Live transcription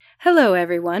Hello,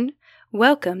 everyone.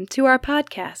 Welcome to our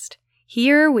podcast.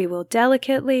 Here we will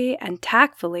delicately and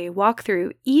tactfully walk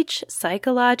through each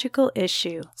psychological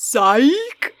issue.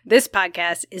 Psych! This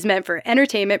podcast is meant for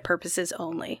entertainment purposes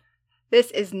only.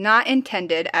 This is not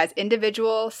intended as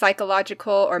individual,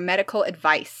 psychological, or medical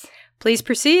advice. Please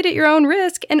proceed at your own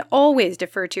risk and always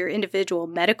defer to your individual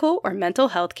medical or mental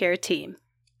health care team.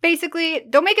 Basically,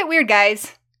 don't make it weird,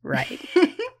 guys. Right.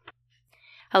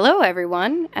 Hello,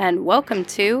 everyone, and welcome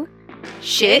to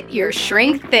Shit Your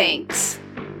Shrink Thinks.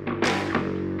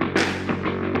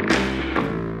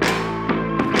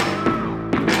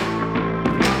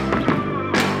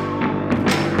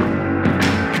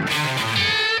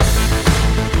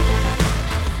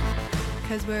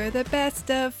 Cause we're the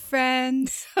best of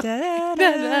friends.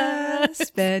 Da-da-da.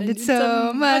 Spending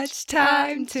so much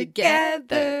time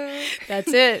together.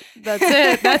 That's it. That's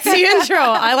it. That's the intro.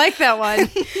 I like that one.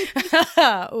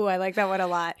 Ooh, I like that one a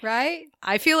lot. Right?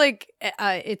 I feel like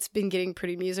it's been getting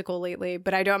pretty musical lately,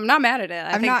 but I'm not mad at it.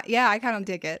 I kind of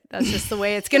dig it. That's just the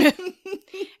way it's gonna.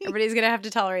 Everybody's gonna have to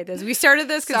tolerate this. We started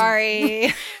this.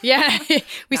 Sorry. Yeah,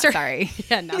 we started. Sorry.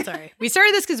 Yeah, not sorry. We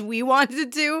started this because we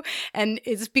wanted to, and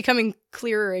it's becoming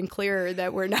clearer and clearer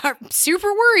that we're not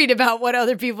super worried about what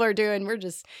other people are doing. We're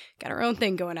just got our own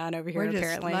thing going on over here. We're just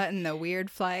apparently letting the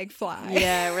weird flag fly.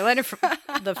 Yeah, we're letting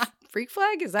the freak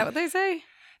flag. Is that what they say?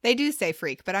 They do say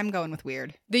freak, but I'm going with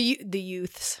weird. The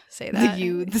youths say that. The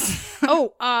youths.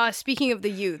 Speaking of the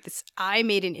youths, I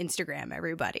made an Instagram,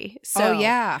 everybody. So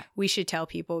yeah. We should tell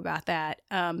people about that.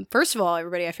 First of all,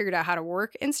 everybody, I figured out how to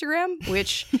work Instagram,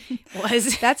 which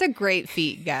was... That's a great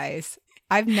feat, guys.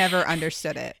 I've never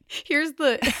understood it. Here's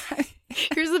the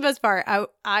best part.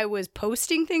 I was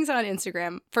posting things on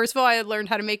Instagram. First of all, I had learned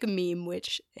how to make a meme,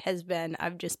 which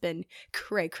I've just been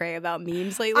cray-cray about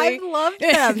memes lately. I've loved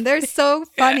them. They're so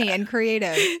funny and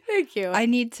creative. Thank you.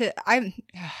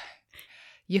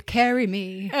 You carry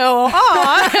me. Oh,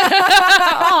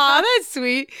 aw, that's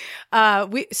sweet.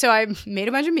 So I made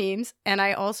a bunch of memes, and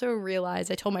I also realized,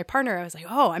 I told my partner, I was like,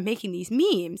 oh, I'm making these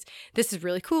memes. This is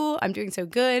really cool. I'm doing so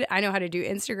good. I know how to do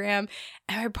Instagram.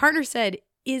 And my partner said,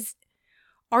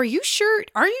 are you sure?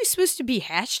 Aren't you supposed to be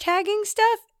hashtagging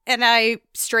stuff? And I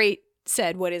straight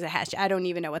said, what is a hashtag? I don't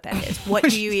even know what that is. What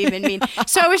do you even mean?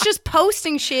 So I was just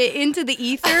posting shit into the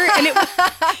ether, and it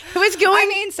was going... I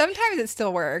mean, sometimes it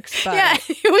still works, but... Yeah,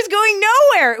 it was going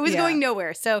nowhere. It was going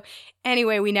nowhere. So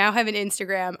anyway, we now have an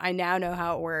Instagram. I now know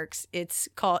how it works. It's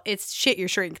Shit Your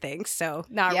Shrink Thinks, so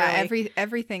not really. Yeah,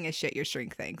 everything is Shit Your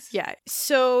Shrink Thinks. Yeah.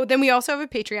 So then we also have a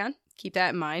Patreon. Keep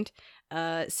that in mind.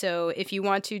 So if you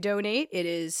want to donate, it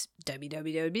is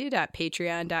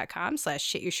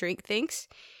www.patreon.com/shityourshrinkthinks.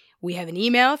 We have an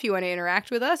email if you want to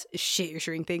interact with us,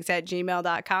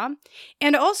 shityourshrinkthinks@gmail.com.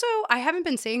 And also, I haven't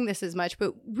been saying this as much,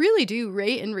 but really do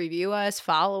rate and review us,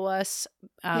 follow us,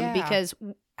 because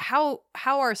how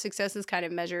our success is kind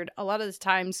of measured, a lot of the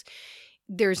times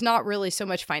there's not really so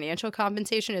much financial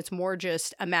compensation. It's more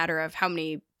just a matter of how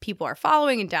many people are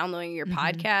following and downloading your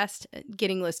podcast.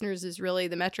 Getting listeners is really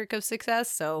the metric of success.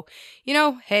 So,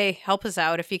 hey, help us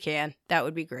out if you can. That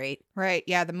would be great. Right.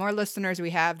 Yeah. The more listeners we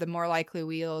have, the more likely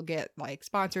we'll get like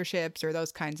sponsorships or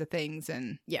those kinds of things.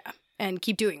 And yeah. And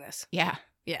keep doing this. Yeah.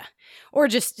 Yeah. Or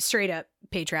just straight up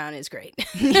Patreon is great.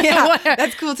 Yeah.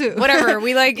 That's cool too. Whatever.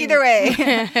 We like either way.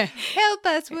 Help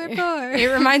us. We're poor. It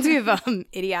reminds me of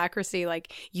Idiocracy.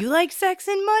 Like, you like sex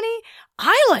and money?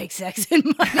 I like sex and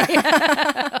money.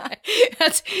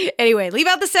 Anyway, leave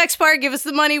out the sex part. Give us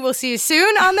the money. We'll see you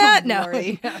soon on that. No.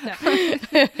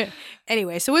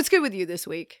 Anyway, so what's good with you this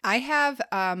week? I have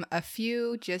a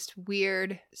few just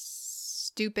weird,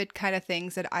 stupid kind of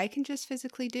things that I can just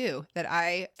physically do that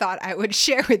I thought I would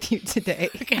share with you today.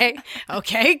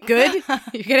 Okay, good.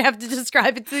 You're going to have to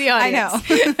describe it to the audience.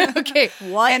 I know. Okay,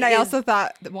 what? And I also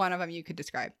thought that one of them you could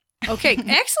describe. Okay,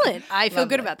 excellent. I feel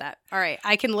good about that. All right,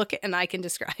 I can look and I can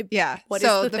describe. Yeah. What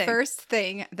so is the thing? First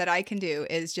thing that I can do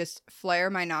is just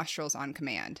flare my nostrils on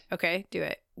command. Okay, do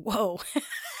it. Whoa.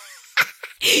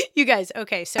 You guys,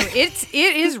 okay, so it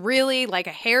is really like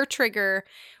a hair trigger.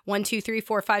 1, 2, 3,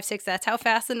 4, 5, 6. That's how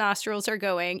fast the nostrils are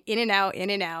going. In and out, in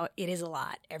and out. It is a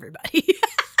lot, everybody.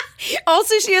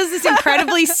 Also, she has this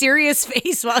incredibly serious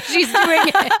face while she's doing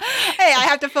it. Hey, I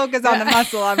have to focus on the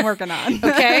muscle I'm working on.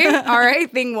 Okay. All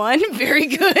right. Thing one. Very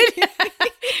good.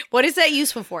 What is that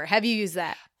useful for? Have you used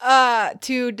that?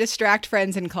 To distract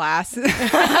friends in class.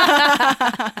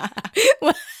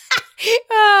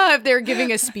 If they're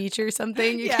giving a speech or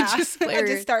something, you can just flare. I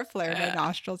just start flaring my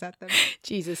nostrils at them.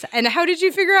 Jesus. And how did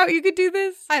you figure out you could do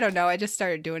this? I don't know. I just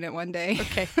started doing it one day.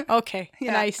 Okay.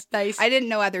 Yeah. Nice. I didn't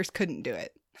know others couldn't do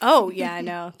it. Oh, yeah, I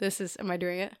know. Am I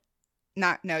doing it?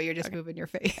 No, you're just moving your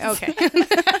face. Okay.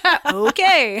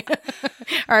 Okay.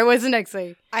 All right, what's the next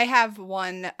thing? I have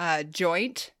one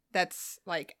joint that's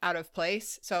like out of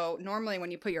place. So normally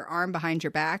when you put your arm behind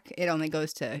your back, it only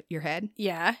goes to your head.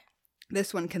 Yeah.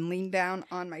 This one can lean down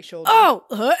on my shoulder. Oh,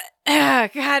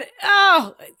 God.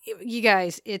 Oh, you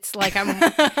guys, it's like I'm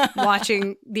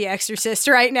watching The Exorcist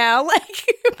right now.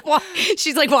 Like,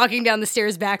 she's like walking down the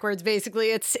stairs backwards,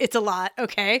 basically. It's a lot,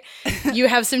 okay? You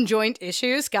have some joint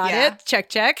issues. Got it.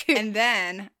 Check. And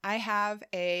then I have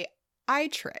a eye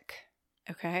trick.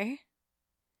 Okay.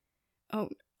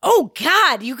 Oh,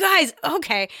 God, you guys.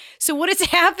 Okay. So what is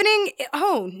happening?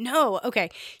 Oh, no. Okay.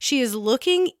 She is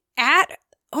looking at...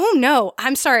 Oh, no.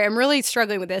 I'm sorry. I'm really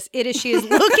struggling with this. She is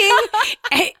looking,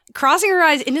 crossing her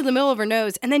eyes into the middle of her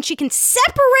nose, and then she can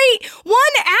separate one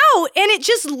out, and it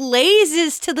just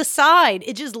lazes to the side.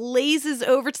 It just lazes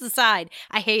over to the side.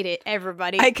 I hate it,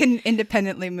 everybody. I can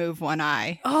independently move one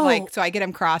eye. Oh. So I get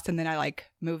them crossed, and then I like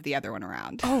move the other one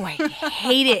around. Oh, I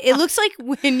hate it. It looks like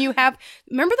when you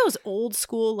remember those old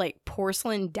school like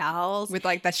porcelain dolls? With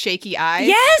like the shaky eyes?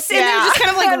 Yes! And they're just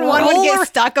kind of like one would roll get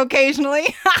stuck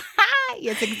occasionally.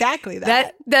 It's exactly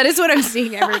that. That is what I'm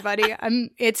seeing, everybody.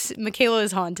 Michaela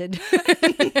is haunted.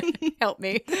 Help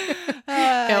me.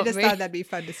 I just thought that'd be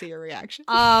fun to see your reaction.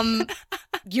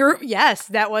 Yes,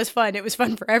 that was fun. It was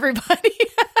fun for everybody.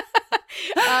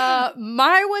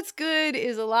 My what's good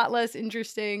is a lot less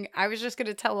interesting. I was just going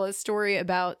to tell a story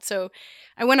so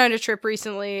I went on a trip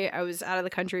recently. I was out of the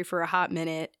country for a hot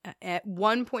minute. At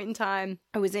one point in time,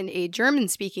 I was in a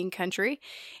German-speaking country,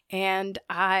 and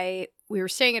we were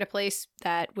staying at a place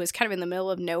that was kind of in the middle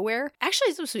of nowhere.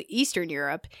 Actually, this was Eastern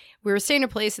Europe. We were staying at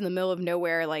a place in the middle of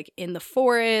nowhere, like in the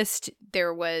forest.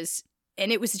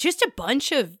 And it was just a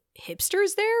bunch of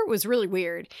hipsters there. It was really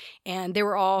weird. And they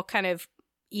were all kind of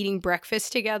eating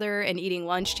breakfast together and eating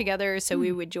lunch together, so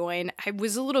we would join. I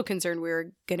was a little concerned we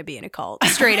were going to be in a cult,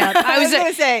 straight up. I was going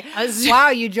to say,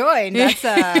 wow, you joined.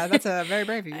 That's a very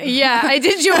brave of you. Yeah, I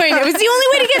did join. It was the only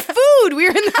way to get food. We were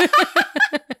in the...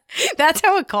 That's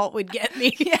how a cult would get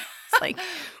me. Yeah. It's like,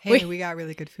 hey, we got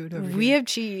really good food over here. We have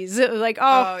cheese. Like,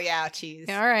 oh yeah, cheese.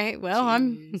 All right. Well,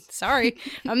 cheese. I'm sorry.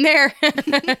 I'm there.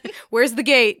 Where's the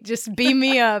gate? Just beam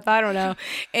me up. I don't know.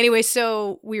 Anyway,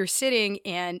 so we were sitting,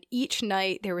 and each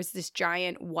night there was this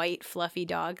giant white fluffy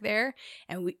dog there,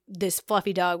 and this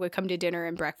fluffy dog would come to dinner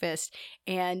and breakfast,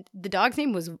 and the dog's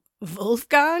name was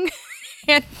Wolfgang,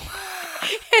 and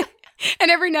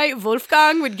every night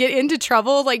Wolfgang would get into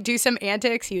trouble, like do some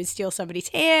antics. He would steal somebody's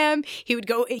ham.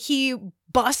 He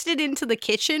busted into the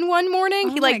kitchen one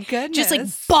morning. Just like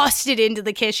busted into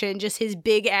the kitchen, just his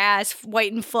big ass,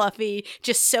 white and fluffy,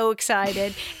 just so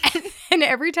excited. And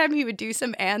every time he would do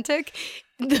some antic,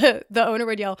 the owner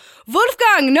would yell,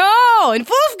 Wolfgang, no! And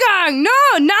Wolfgang, no!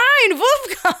 Nein,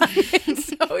 Wolfgang! And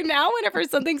so now whenever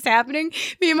something's happening,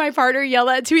 me and my partner yell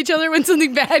that to each other when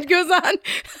something bad goes on.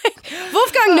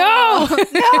 Wolfgang, no!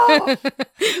 No!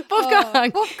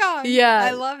 Wolfgang. Wolfgang. Yeah.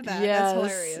 I love that. Yes. That's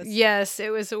hilarious. Yes,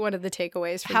 it was one of the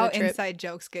takeaways from How the trip. inside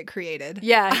jokes get created.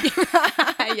 Yeah.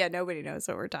 Yeah, nobody knows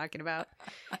what we're talking about.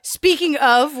 Speaking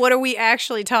of, what are we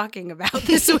actually talking about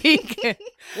this week?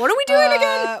 What are we doing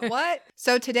again? What?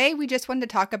 So today we just wanted to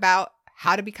talk about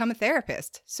how to become a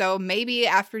therapist. So maybe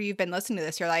after you've been listening to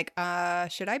this, you're like,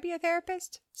 should I be a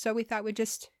therapist? So we thought we'd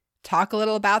just talk a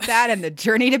little about that and the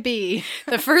journey to be.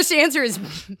 The first answer is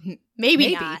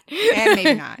maybe not. And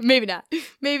maybe not. Maybe not.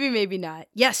 Maybe not.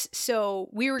 Yes. So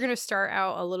we were going to start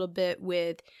out a little bit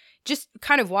with just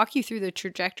kind of walk you through the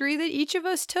trajectory that each of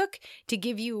us took to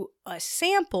give you a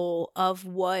sample of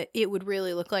what it would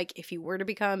really look like if you were to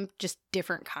become just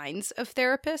different kinds of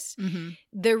therapists. Mm-hmm.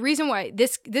 The reason why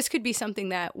this could be something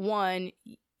that, one,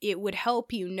 it would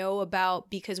help you know about,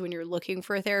 because when you're looking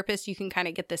for a therapist, you can kind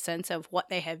of get the sense of what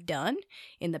they have done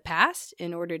in the past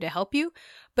in order to help you.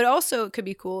 But also it could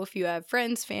be cool if you have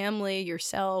friends, family,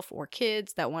 yourself, or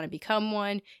kids that want to become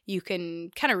one. You can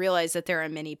kind of realize that there are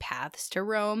many paths to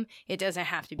Rome. It doesn't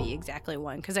have to be exactly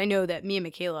one, because I know that me and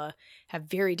Michaela have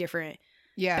very different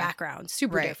backgrounds,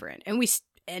 super different. And we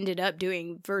ended up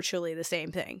doing virtually the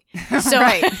same thing. So,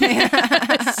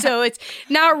 so it's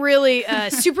not really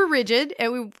super rigid,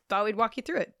 and we thought we'd walk you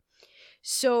through it.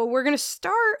 So we're going to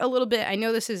start a little bit. I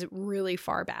know this is really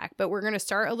far back, but we're going to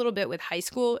start a little bit with high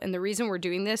school. And the reason we're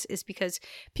doing this is because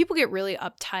people get really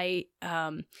uptight,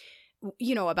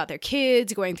 about their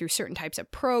kids going through certain types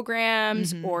of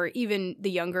programs, or even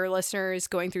the younger listeners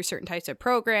going through certain types of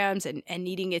programs and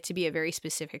needing it to be a very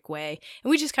specific way.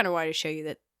 And we just kind of wanted to show you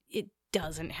that it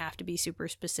doesn't have to be super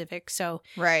specific. So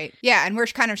Right. Yeah. And we're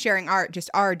kind of sharing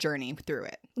our journey through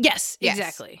it. yes,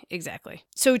 Yes. exactly.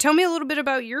 So tell me a little bit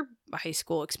about your high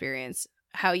school experience,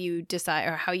 how you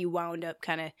wound up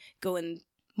kind of going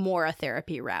more a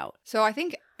therapy route. So I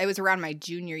think it was around my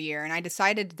junior year, and I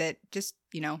decided that just,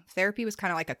 therapy was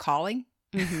kind of like a calling.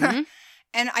 Mhm.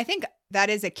 And I think that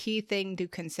is a key thing to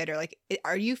consider. Like,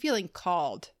 are you feeling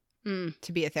called Mm.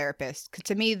 to be a therapist? 'Cause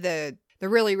to me, the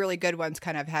really, really good ones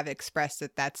kind of have expressed They've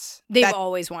that,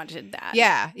 always wanted that.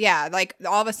 yeah, yeah. Like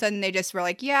all of a sudden they just were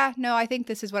like, yeah, no, I think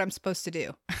this is what I'm supposed to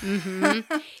do. Mhm.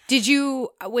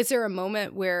 Was there a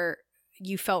moment where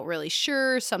you felt really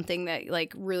sure, something that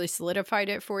like really solidified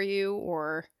it for you,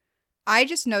 or? I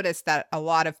just noticed that a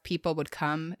lot of people would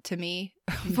come to me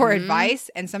for Mhm.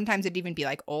 advice, and sometimes it'd even be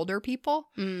like older people.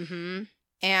 Mm-hmm.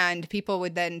 And people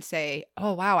would then say,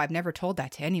 oh, wow, I've never told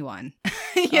that to anyone,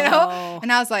 know?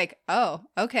 And I was like, oh,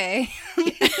 okay.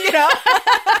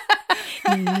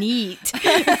 Neat.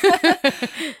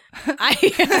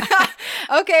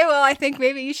 Okay, well, I think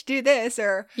maybe you should do this.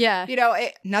 Or, Yeah.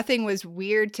 Nothing was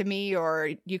weird to me,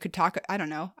 or you could talk. I don't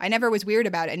know. I never was weird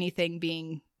about anything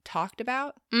being talked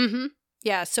about. Mm-hmm.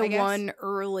 Yeah. So I guess. one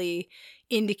early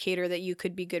indicator that you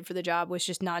could be good for the job was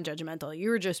just non-judgmental.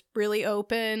 You were just really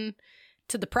open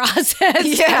to the process.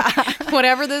 Yeah.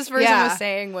 Whatever this person Yeah. was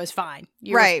saying was fine.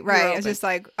 Right. You're It was open. just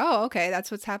like, oh, okay,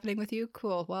 that's what's happening with you.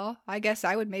 Cool. Well, I guess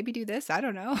I would maybe do this. I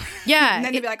don't know. Yeah. And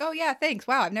then you'd be like, oh, yeah, thanks.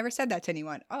 Wow, I've never said that to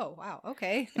anyone. Oh, wow.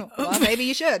 Okay. Well, maybe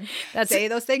you should say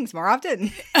those things more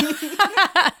often.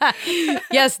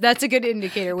 Yes, that's a good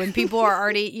indicator. When people are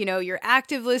already, you're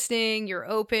active listening, you're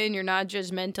open, you're not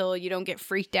judgmental, you don't get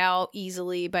freaked out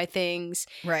easily by things.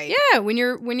 Right. Yeah, when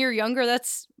you're younger,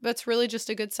 that's really just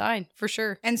a good sign, for sure.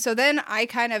 And so then I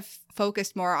kind of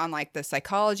focused more on like the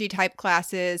psychology type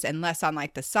classes and less on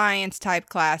like the science type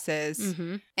classes.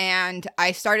 Mm-hmm. And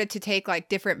I started to take like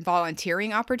different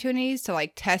volunteering opportunities to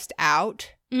like test out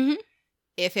Mm-hmm.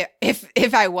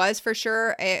 if I was for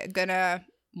sure gonna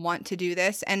want to do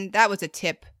this. And that was a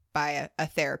tip by a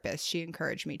therapist. She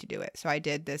encouraged me to do it. So I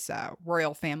did this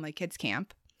Royal Family Kids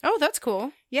Camp. Oh, that's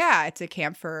cool. Yeah, it's a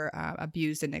camp for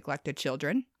abused and neglected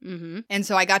children. Mm-hmm. And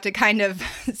so I got to kind of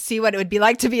see what it would be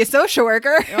like to be a social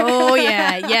worker. Oh,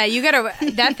 yeah. You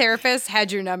that therapist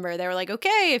had your number. They were like,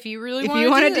 okay, if you really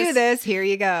want to do this, here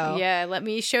you go. Yeah, let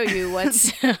me show you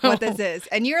what this is.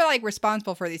 And you're like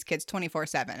responsible for these kids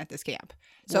 24/7 at this camp.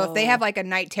 So if they have like a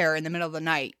night terror in the middle of the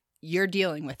night, you're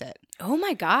dealing with it. Oh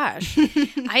my gosh.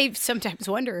 I sometimes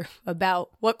wonder about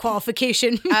what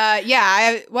qualification.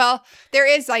 Well, there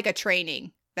is like a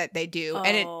training that they do.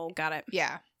 Got it.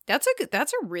 Yeah. That's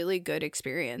a really good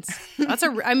experience.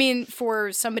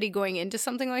 For somebody going into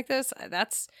something like this,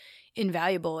 that's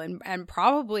invaluable and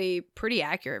probably pretty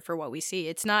accurate for what we see.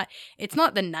 It's not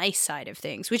the nice side of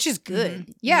things, which is good.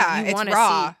 Mm-hmm. Yeah, you it's wanna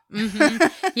raw. See,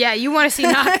 yeah, you want to see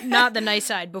not the nice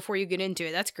side before you get into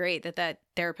it. That's great that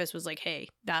therapist was like, hey,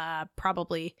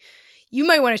 probably you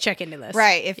might want to check into this.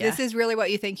 Right. If this is really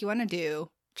what you think you want to do,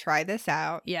 try this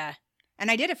out. Yeah.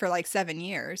 And I did it for like 7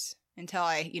 years until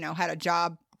I, had a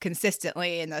job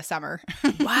consistently in the summer.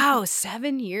 Wow,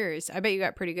 7 years. I bet you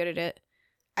got pretty good at it.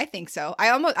 I think so. I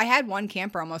had one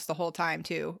camper almost the whole time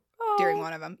too, during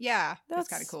one of them. Yeah, that's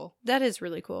kind of cool. That is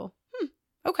really cool.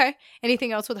 Okay.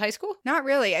 Anything else with high school? Not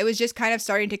really. I was just kind of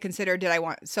starting to consider, did I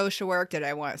want social work? Did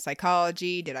I want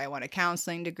psychology? Did I want a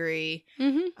counseling degree?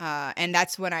 Mm-hmm. And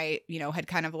that's when I, had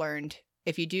kind of learned,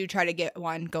 if you do try to get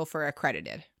one, go for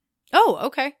accredited. Oh,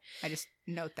 okay. I just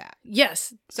note that.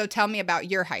 Yes. So tell me about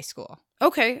your high school.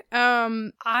 Okay.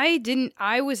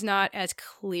 I was not as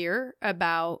clear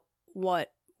about what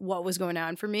was going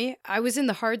on for me. I was in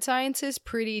the hard sciences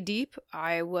pretty deep.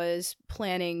 I was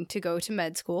planning to go to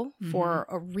med school for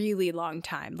a really long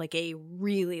time, like a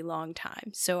really long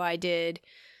time. So I did,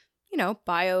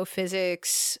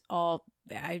 biophysics,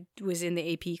 I was in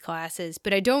the AP classes,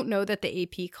 but I don't know that the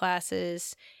AP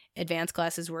classes, advanced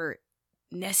classes, were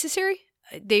necessary.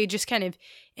 They just kind of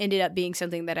ended up being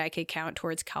something that I could count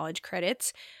towards college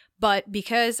credits. But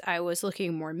because I was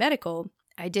looking more medical,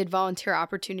 I did volunteer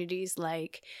opportunities.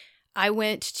 Like I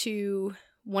went to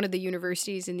one of the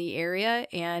universities in the area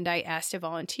and I asked to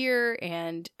volunteer,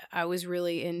 and I was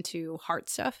really into heart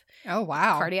stuff. Oh,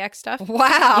 wow. Cardiac stuff.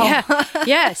 Wow.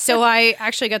 Yeah. So I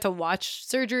actually got to watch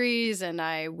surgeries, and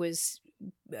I was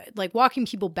like walking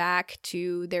people back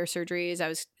to their surgeries. I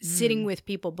was sitting with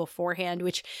people beforehand,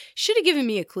 which should have given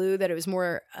me a clue that it was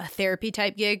more a therapy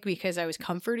type gig, because I was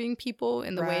comforting people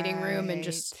in the waiting room and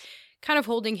just kind of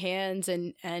holding hands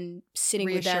and sitting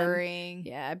reassuring with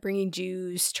them. Yeah, bringing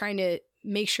juice, trying to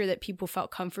make sure that people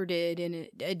felt comforted in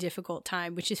a difficult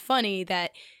time, which is funny that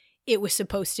it was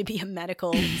supposed to be a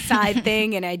medical side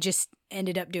thing, and I just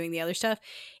ended up doing the other stuff.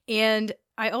 And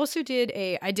I also did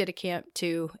a camp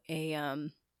too, I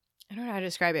don't know how to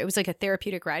describe it. It was like a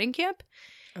therapeutic riding camp.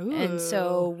 Ooh. And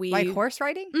so we like horse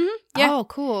riding? Yeah. Oh,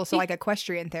 cool. So like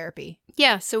equestrian therapy.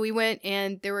 Yeah, so we went,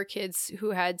 and there were kids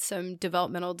who had some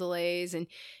developmental delays, and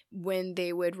when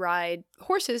they would ride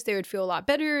horses, they would feel a lot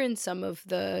better, and some of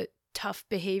the tough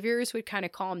behaviors would kind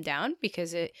of calm down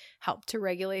because it helped to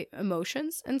regulate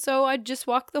emotions. And so I'd just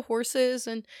walk the horses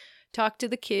and talk to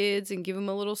the kids and give them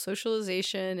a little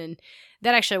socialization. And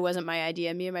that actually wasn't my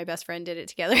idea. Me and my best friend did it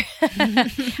together.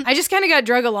 I just kind of got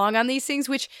drug along on these things,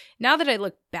 which now that I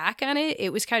look back on it,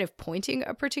 it was kind of pointing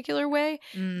a particular way.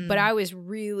 But I was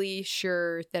really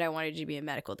sure that I wanted to be a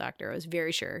medical doctor. I was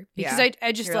very sure because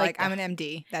I just You're like I'm an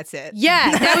MD. That's it. Yeah,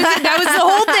 that was the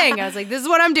whole thing. I was like, this is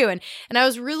what I'm doing. And I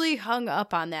was really hung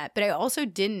up on that. But I also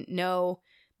didn't know,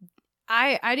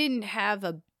 I didn't have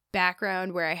a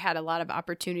background where I had a lot of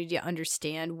opportunity to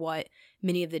understand what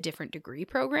many of the different degree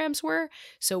programs were.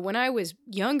 So when I was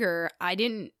younger, I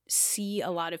didn't see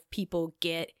a lot of people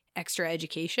get extra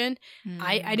education.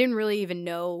 I didn't really even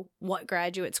know what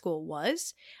graduate school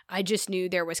was. I just knew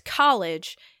there was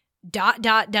college, ...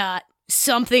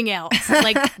 something else.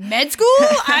 Like med school?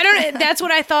 I don't know. That's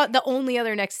what I thought the only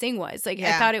other next thing was. Like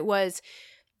I thought it was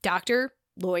doctor,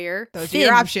 lawyer, those are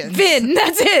your options. Fin.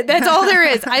 That's it. That's all there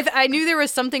is. I knew there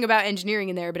was something about engineering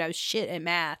in there, but I was shit at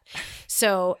math.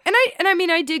 So, and I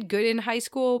mean, I did good in high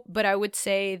school, but I would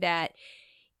say that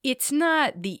it's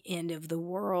not the end of the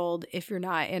world if you're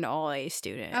not an all-A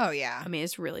student. Oh, yeah. I mean,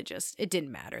 it's really just, it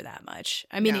didn't matter that much.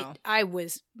 I mean, I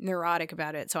was neurotic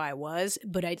about it, so I was,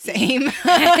 but Same.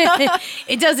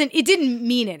 it didn't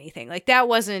mean anything. Like that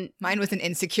wasn't. Mine was an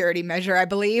insecurity measure, I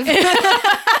believe.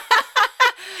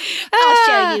 I'll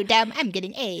show you, dumb. I'm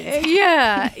getting A's.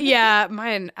 Yeah.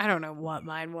 Mine, I don't know what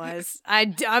mine was.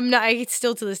 I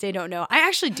still to this day don't know. I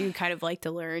actually do kind of like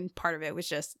to learn. Part of it was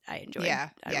just I enjoyed.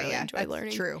 I really enjoyed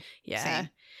learning. True. Yeah. Same.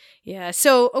 Yeah.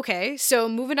 So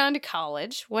moving on to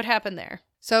college. What happened there?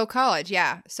 So college,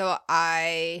 yeah. So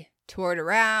I toured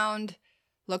around,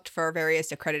 looked for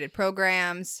various accredited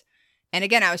programs, and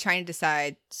again, I was trying to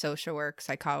decide social work,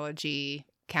 psychology,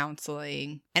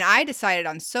 counseling, and I decided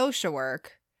on social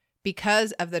work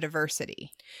because of the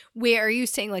diversity. Wait, are you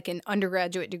saying like an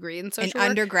undergraduate degree in social work? An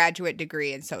undergraduate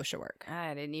degree in social work.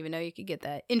 I didn't even know you could get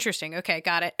that. Interesting. Okay,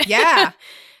 got it. Yeah.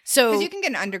 So because you can get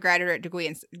an undergraduate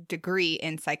degree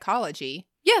in psychology.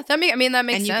 Yeah, that makes sense.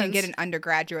 And you can get an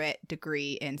undergraduate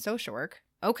degree in social work.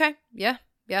 Okay. Yeah.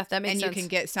 Yeah, that makes sense. And you can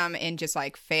get some in just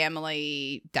like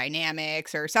family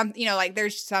dynamics or some, like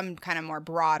there's some kind of more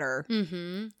broader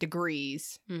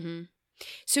degrees. Mm-hmm.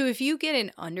 So if you get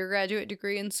an undergraduate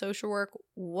degree in social work,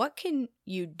 what can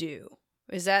you do?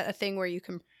 Is that a thing where you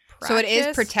can practice? So it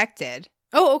is protected.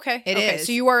 Oh, okay. It is.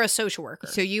 So you are a social worker.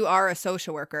 So you are a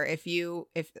social worker. You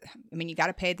got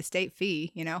to pay the state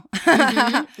fee,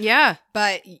 Mm-hmm. Yeah.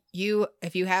 But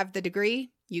if you have the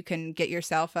degree, you can get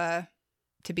yourself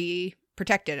to be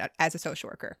protected as a social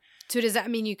worker. So does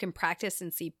that mean you can practice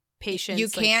and see patients? You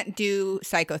can't do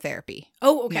psychotherapy.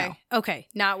 Oh, okay. No. Okay.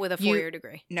 Not with a 4-year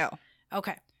degree. No.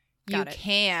 Okay. Got it. You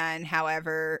can,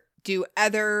 however, do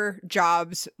other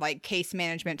jobs like case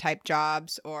management type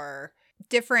jobs or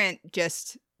different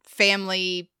just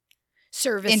family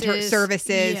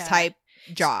services type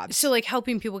jobs. So like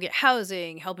helping people get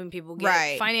housing, helping people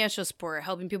get financial support,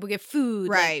 helping people get food.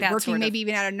 Right. Like working maybe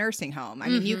even at a nursing home. I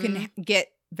mean, you can get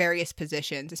various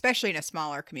positions, especially in a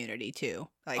smaller community too,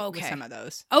 like with some of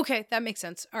those. Okay, that makes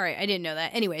sense. All right, I didn't know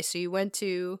that. Anyway, so you went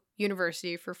to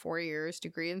university for 4 years,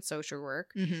 degree in social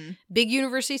work. Mm-hmm. Big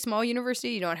university, small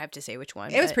university? You don't have to say which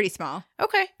one. It was pretty small.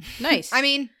 Okay, nice. I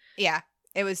mean, yeah,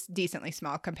 it was decently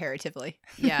small comparatively.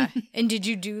 Yeah. And did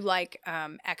you do like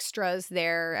extras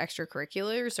there,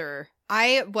 extracurriculars or?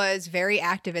 I was very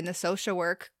active in the social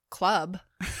work club.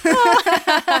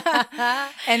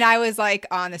 And I was like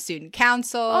on the student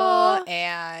council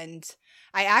and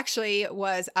I actually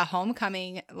was a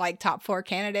homecoming like top 4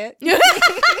 candidate.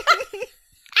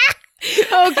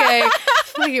 Okay.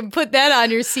 I can put that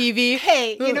on your CV.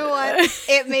 Hey, you know what?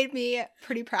 It made me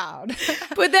pretty proud.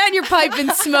 Put that in your pipe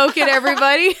and smoke it,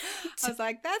 everybody. I was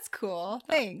like, that's cool.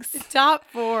 Thanks. Top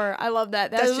 4. I love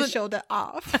that. Dust your shoulder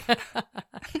off.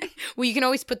 Well, you can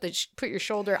always put your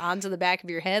shoulder onto the back of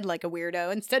your head like a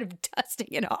weirdo instead of dusting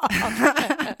it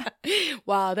off.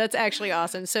 Wow, that's actually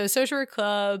awesome. So social work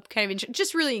club, kind of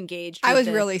just really engaged. I was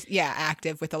really,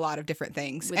 active with a lot of different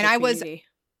things. And I was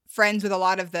friends with a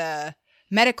lot of the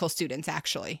medical students,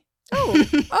 actually.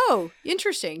 Oh,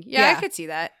 interesting. Yeah, I could see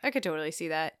that. I could totally see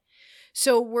that.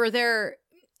 So were there,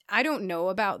 I don't know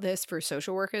about this for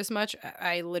social work as much.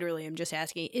 I literally am just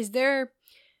asking, do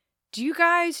you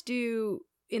guys do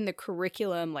in the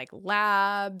curriculum like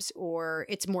labs, or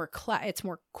it's more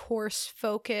course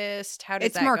focused? How does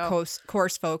It's that more go?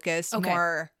 course focused, Okay.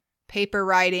 more paper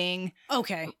writing,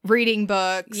 Okay. reading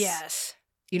books. Yes.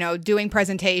 Doing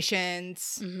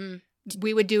presentations. Mm-hmm.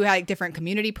 We would do like different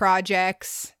community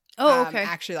projects. Oh, okay.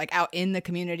 Actually, like out in the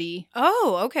community.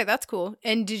 Oh, okay. That's cool.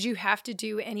 And did you have to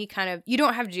do any kind of, you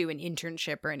don't have to do an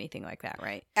internship or anything like that,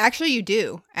 right? Actually, you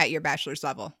do at your bachelor's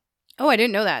level. Oh, I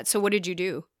didn't know that. So what did you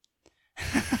do?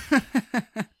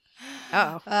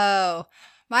 Oh,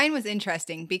 mine was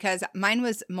interesting because mine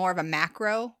was more of a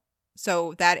macro.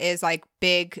 So that is like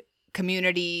big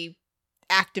community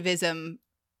activism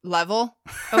level.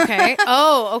 Okay.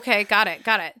 Oh, okay. Got it.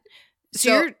 So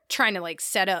So- you're trying to like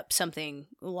set up something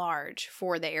large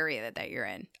for the area that you're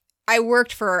in. I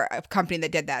worked for a company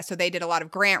that did that. So they did a lot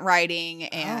of grant writing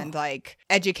and like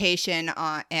education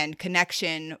and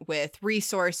connection with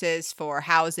resources for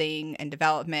housing and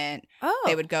development. Oh.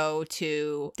 They would go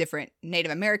to different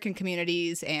Native American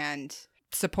communities and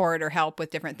support or help with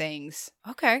different things.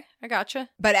 Okay. I gotcha.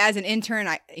 But as an intern,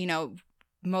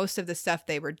 most of the stuff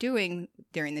they were doing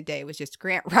during the day was just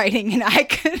grant writing, and I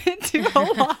couldn't do a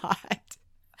lot.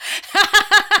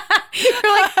 You're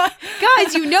like,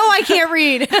 guys, I can't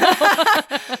read.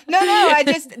 No,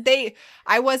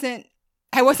 I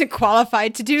wasn't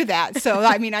qualified to do that. So,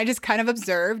 I just kind of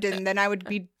observed, and then I would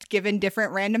be given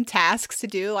different random tasks to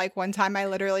do. Like one time I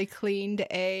literally cleaned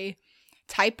a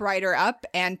typewriter up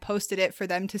and posted it for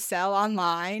them to sell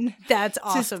online. That's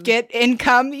awesome. To get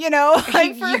income, You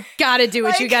gotta do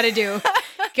what you gotta do.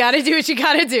 Gotta do what you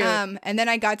gotta do. And then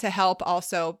I got to help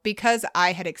also because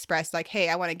I had expressed like, hey,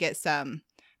 I want to get some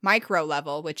micro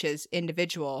level, which is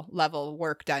individual level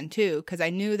work done too, because I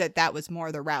knew that was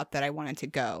more the route that I wanted to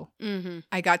go. Mm-hmm.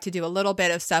 I got to do a little bit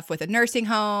of stuff with a nursing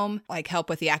home, like help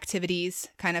with the activities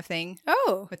kind of thing.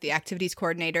 Oh. With the activities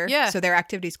coordinator. Yeah. So their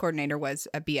activities coordinator was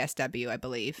a BSW, I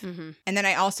believe. Mm-hmm. And then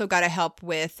I also got to help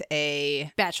with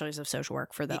a... Bachelor's of Social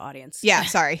Work for the audience. Yeah,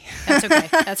 sorry. That's okay.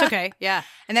 That's okay. Yeah.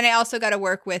 And then I also got to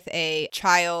work with a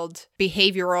child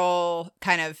behavioral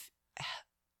kind of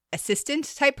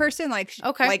assistant type person. Like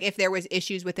if there was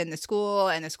issues within the school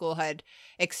and the school had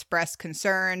expressed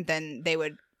concern, then they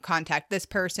would contact this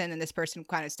person, and this person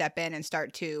kind of step in and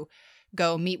start to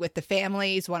go meet with the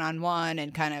families one-on-one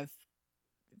and kind of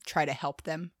try to help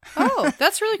them. Oh,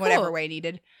 that's really cool. Whatever way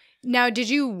needed. Now, did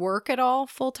you work at all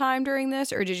full-time during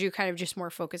this, or did you kind of just more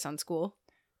focus on school?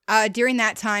 During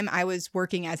that time, I was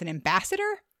working as an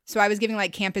ambassador. So I was giving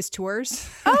like campus tours.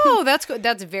 Oh, that's good.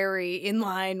 That's very in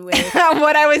line with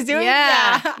what I was doing.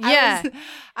 Yeah.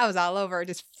 I was all over,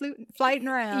 just flying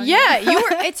around. Yeah, you were.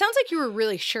 It sounds like you were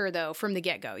really sure though from the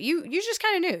get-go. You just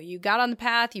kind of knew. You got on the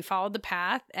path. You followed the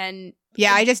path, and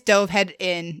yeah, I just dove head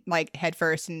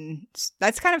first, and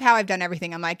that's kind of how I've done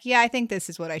everything. I'm like, yeah, I think this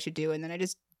is what I should do, and then I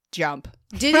just jump.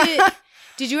 Did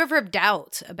you ever have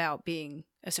doubts about being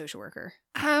a social worker?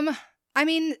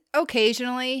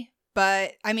 Occasionally.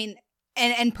 But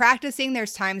and practicing,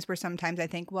 there's times where sometimes I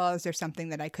think, well, is there something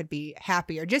that I could be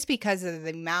happier just because of the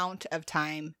amount of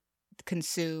time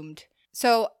consumed?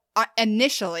 So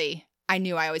initially, I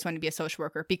knew I always wanted to be a social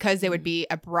worker because there would be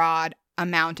a broad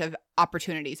amount of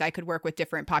opportunities. I could work with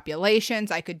different populations.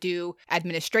 I could do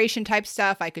administration type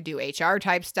stuff. I could do HR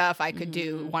type stuff. I could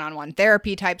do one-on-one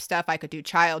therapy type stuff. I could do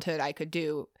childhood. I could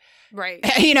do, right.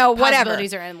 Whatever.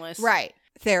 Possibilities are endless. Right.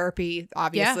 Therapy,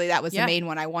 obviously, that was the main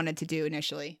one I wanted to do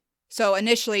initially. So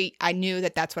initially, I knew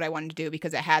that that's what I wanted to do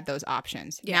because it had those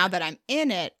options. Yeah. Now that I'm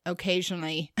in it,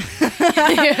 occasionally,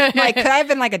 like, could I have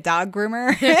been like a dog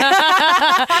groomer?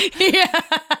 Yeah,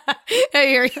 I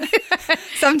hear you.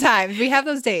 Sometimes we have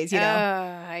those days,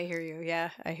 I hear you. Yeah,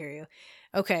 I hear you.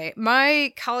 Okay,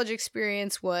 my college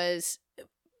experience was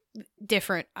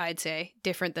different, I'd say.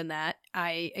 Different than that.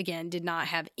 I, again, did not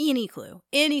have any clue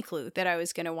that I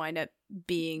was going to wind up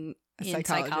being in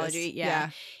psychology.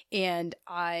 Yeah. And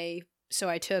I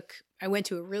went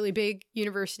to a really big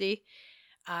university.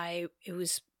 I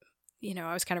was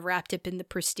kind of wrapped up in the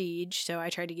prestige. So I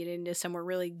tried to get into somewhere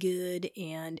really good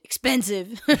and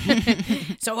expensive.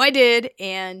 So I did.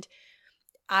 And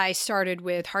I started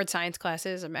with hard science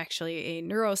classes. I'm actually a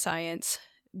neuroscience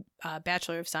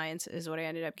Bachelor of Science is what I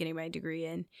ended up getting my degree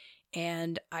in.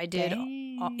 And I did,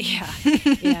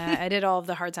 I did all of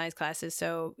the hard science classes.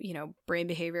 So, brain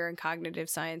behavior and cognitive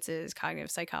sciences, cognitive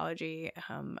psychology.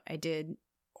 I did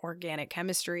organic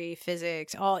chemistry,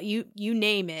 physics, all you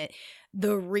name it,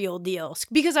 the real deal.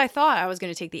 Because I thought I was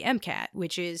going to take the MCAT,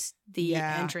 which is the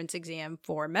entrance exam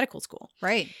for medical school.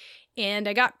 Right. And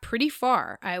I got pretty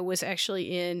far. I was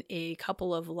actually in a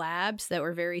couple of labs that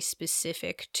were very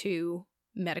specific to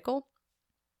medical.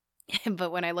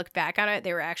 But when I look back on it,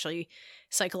 they were actually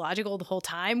psychological the whole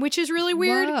time, which is really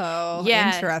weird. Whoa,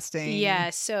 Yeah. interesting. Yeah.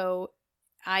 So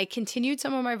I continued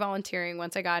some of my volunteering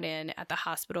once I got in at the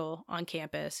hospital on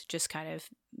campus, just kind of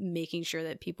making sure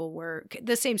that people were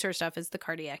the same sort of stuff as the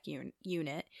cardiac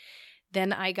unit.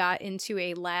 Then I got into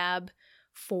a lab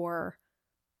for,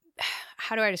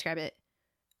 how do I describe it?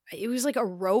 It was like a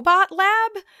robot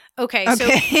lab. Okay.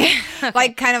 So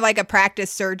Like kind of like a practice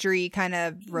surgery kind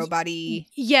of robot-y.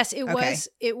 Yes, it Okay. was.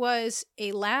 It was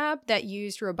a lab that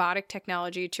used robotic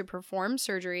technology to perform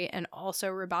surgery and also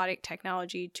robotic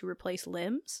technology to replace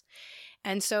limbs.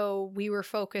 And so we were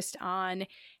focused on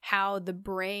how the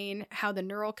brain, how the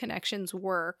neural connections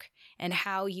work, and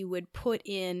how you would put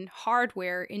in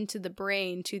hardware into the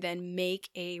brain to then make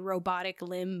a robotic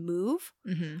limb move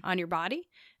on your body.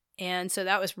 And so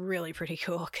that was really pretty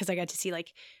cool because I got to see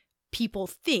like people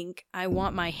think I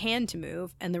want my hand to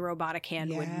move and the robotic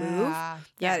hand would move. Yeah,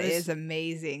 That is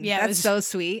amazing. Yeah, it That's was- so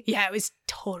sweet. Yeah, it was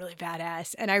totally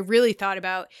badass. And I really thought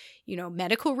about,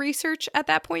 medical research at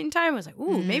that point in time. I was like,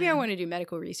 ooh, maybe I want to do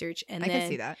medical research. And I then, can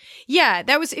see that. Yeah,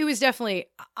 it was definitely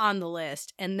on the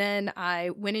list. And then I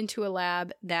went into a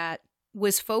lab that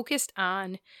was focused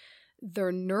on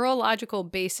the neurological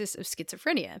basis of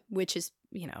schizophrenia, which is,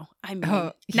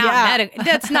 not medical.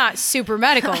 That's not super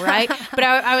medical, right? But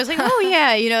I was like, oh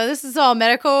yeah, this is all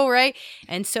medical, right?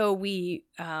 And so we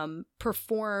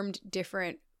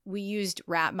we used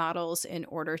rat models in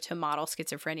order to model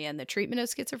schizophrenia and the treatment of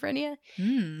schizophrenia.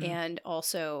 And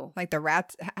also Like the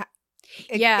rats.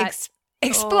 Yeah.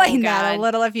 Explain Oh, that a God.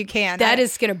 little if you can. That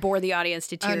is going to bore the audience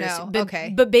to tears. no. But,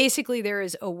 Okay. But basically, there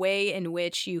is a way in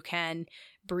which you can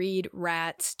breed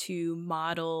rats to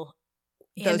model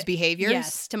those behaviors.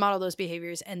 Yes, to model those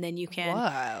behaviors, and then you can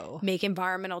Whoa. make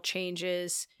environmental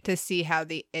changes. To see how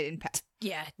it impacts.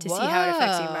 Yeah, to see how it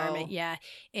affects the Whoa. environment. Yeah,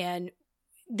 and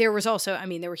there was also,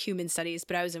 there were human studies,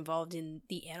 but I was involved in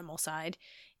the animal side.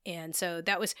 And so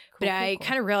that was, Cool, I cool.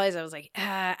 kind of realized I was like,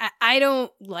 I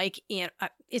don't like,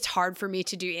 it's hard for me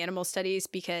to do animal studies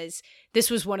because this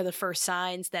was one of the first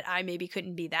signs that I maybe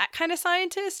couldn't be that kind of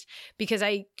scientist because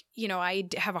I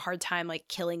have a hard time like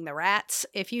killing the rats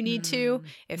if you need to,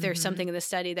 if there's something in the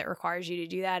study that requires you to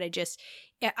do that.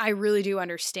 I really do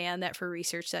understand that for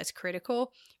research that's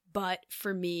critical. But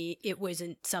for me, it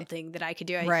wasn't something that I could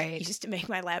do. I used to make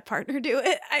my lab partner do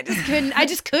it. I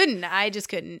just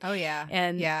couldn't. Oh yeah.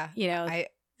 And yeah.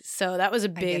 So that was a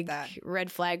get big that. red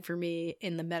flag for me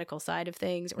in the medical side of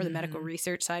things or the medical Mhm.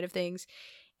 research side of things.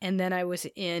 And then I was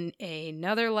in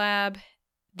another lab.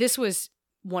 This was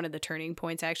one of the turning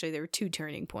points. Actually, there were two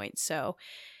turning points. So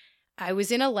I was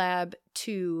in a lab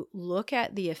to look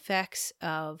at the effects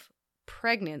of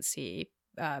pregnancy,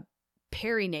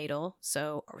 perinatal,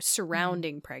 so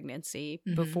surrounding pregnancy,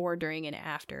 Mhm. before, during, and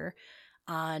after,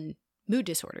 on mood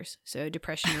disorders, so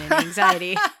depression and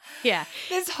anxiety. Yeah.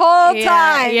 This whole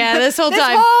time. Yeah, this whole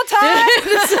time.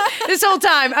 This whole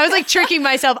time. I was like tricking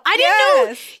myself. I didn't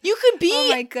know you could be. Oh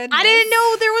my goodness. I didn't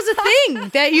know there was a thing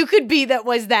that you could be that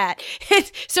was that.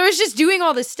 So I was just doing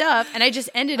all this stuff, and I just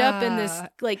ended up in this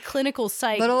like clinical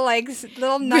psych.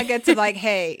 Little nuggets of like,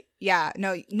 hey, yeah,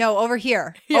 no, over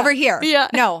here, Yeah. over here, Yeah.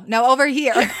 no, over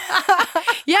here.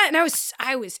 Yeah, and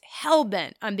I was hell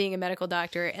bent on being a medical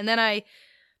doctor, and then I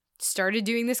started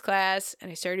doing this class,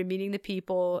 and I started meeting the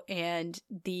people, and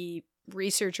the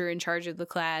researcher in charge of the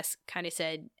class kind of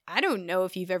said, I don't know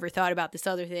if you've ever thought about this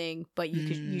other thing, but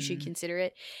you should consider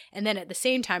it. And then at the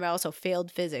same time, I also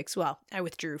failed physics. Well, I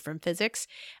withdrew from physics.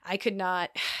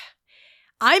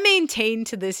 I maintain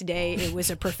to this day it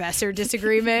was a professor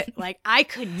disagreement. Like, I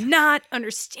could not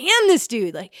understand this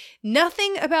dude. Like,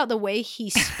 nothing about the way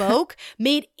he spoke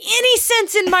made any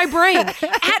sense in my brain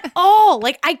at all.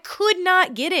 Like, I could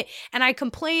not get it. And I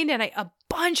complained, and a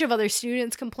bunch of other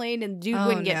students complained, and the dude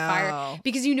wouldn't get fired.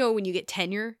 Because when you get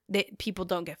tenure, that people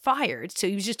don't get fired. So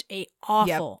he was just a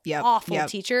awful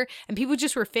teacher, and people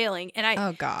just were failing. And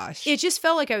Oh gosh. it just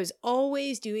felt like I was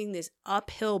always doing this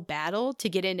uphill battle to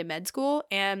get into med school.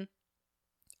 And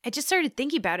I just started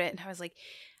thinking about it, and I was like,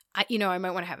 I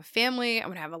might want to have a family. I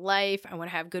want to have a life. I want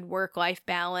to have good work-life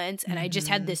balance. And I just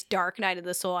had this dark night of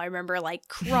the soul. I remember like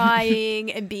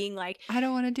crying and being like, I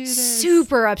don't want to do this.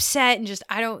 super upset, and just,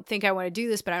 I don't think I want to do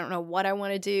this, but I don't know what I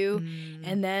want to do. Mm.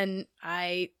 And then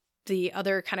the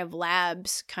other kind of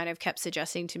labs kind of kept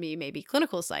suggesting to me maybe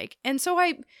clinical psych. And so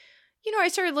I I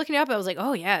started looking up. I was like,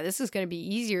 oh yeah, this is going to be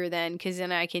easier then, because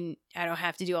then I don't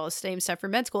have to do all the same stuff for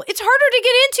med school. It's harder to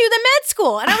get into the med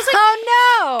school. And I was like,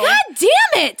 oh no. God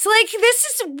damn it. Like, this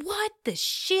is what the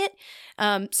shit.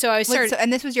 So I started.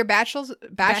 And this was your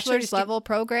bachelor's level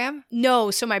program? No.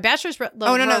 So my bachelor's level.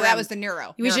 Oh, no, program, that was the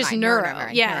neuro. It was just neuro.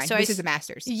 Yeah. So this is a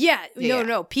master's. Yeah.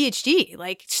 No. PhD,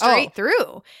 like straight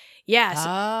through.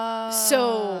 Yeah.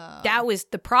 So that was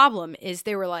the problem, is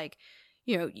they were like,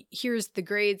 here's the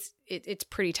grades. It's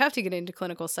pretty tough to get into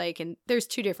clinical psych. And there's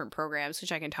 2 different programs,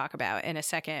 which I can talk about in a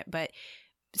second. But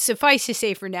suffice to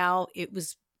say for now, it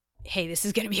was, hey, this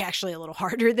is going to be actually a little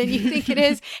harder than you think it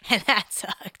is. And that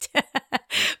sucked.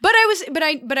 But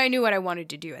I knew what I wanted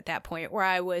to do at that point, where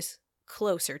I was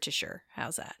closer to sure.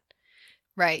 How's that?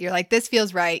 Right. You're like, this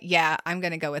feels right. Yeah, I'm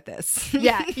going to go with this.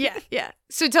 Yeah.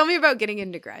 So tell me about getting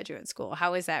into graduate school.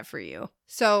 How is that for you?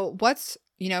 So what's,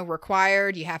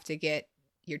 required? You have to get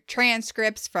your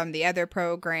transcripts from the other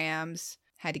programs,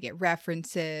 had to get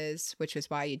references, which is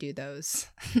why you do those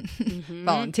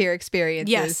volunteer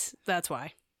experiences. Yes, that's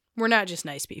why. We're not just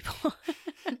nice people.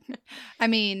 I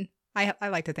mean, I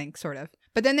like to think sort of.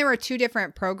 But then there were 2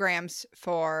 different programs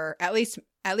for at least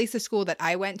the school that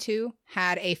I went to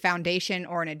had a foundation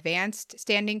or an advanced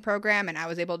standing program, and I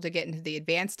was able to get into the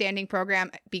advanced standing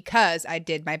program because I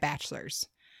did my bachelor's.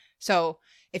 So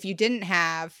if you didn't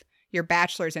have your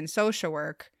bachelor's in social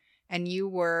work and you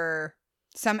were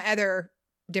some other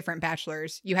different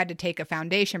bachelor's, you had to take a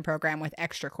foundation program with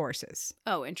extra courses.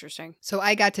 Oh, interesting. So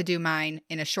I got to do mine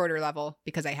in a shorter level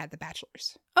because I had the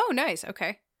bachelor's. Oh, nice.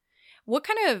 Okay. What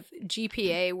kind of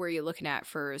GPA were you looking at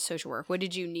for social work? What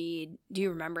did you need? Do you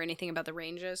remember anything about the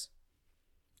ranges?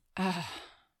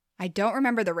 I don't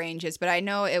remember the ranges, but I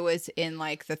know it was in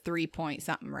like the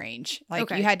 3-point-something range. Like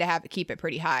Okay. you had to keep it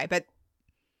pretty high, but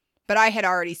I had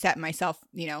already set myself,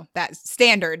 that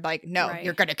standard. Like, no, Right.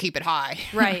 you're gonna keep it high.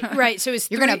 Right. So it's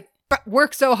You're gonna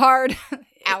work so hard,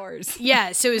 hours.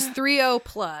 Yeah. So it's 3.0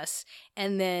 plus,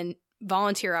 and then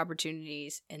volunteer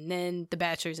opportunities, and then the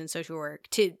bachelor's in social work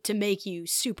to make you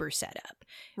super set up.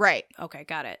 Right. Okay,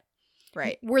 got it.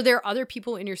 Right. Were there other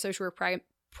people in your social work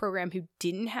program who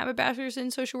didn't have a bachelor's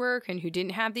in social work and who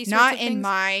didn't have these sorts Not of in things?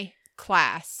 my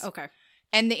class. Okay.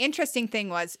 And the interesting thing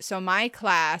was, so my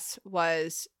class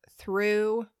was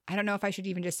through, I don't know if I should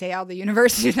even just say all the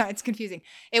universities. It's confusing.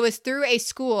 It was through a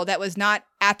school that was not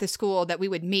at the school that we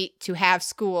would meet to have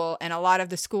school. And a lot of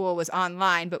the school was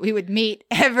online, but we would meet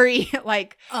every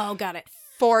Oh, got it.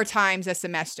 4 times a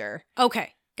semester.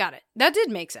 Okay, got it. That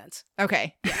did make sense.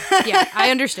 Okay. Yeah,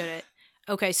 I understood it.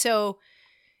 Okay, so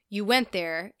you went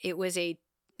there. It was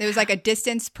like a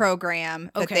distance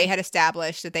program that Okay. they had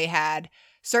established, that they had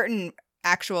certain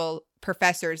actual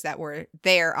professors that were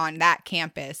there on that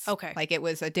campus. Okay. Like it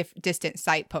was a distant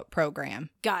site program.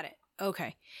 got it.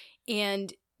 Okay.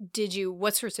 And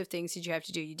what sorts of things did you have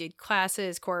to do? You did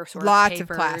classes, coursework, Lots papers.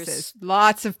 of classes,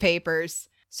 lots of papers.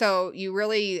 So you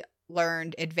really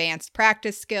learned advanced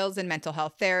practice skills in mental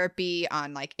health therapy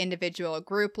on like individual or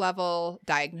group level,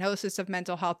 diagnosis of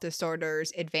mental health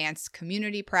disorders, advanced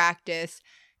community practice,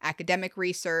 academic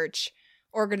research,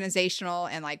 organizational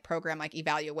and like program like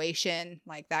evaluation,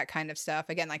 like that kind of stuff.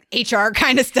 Again, like HR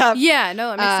kind of stuff. Yeah, no,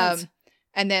 that makes sense.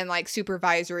 And then like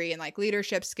supervisory and like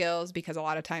leadership skills, because a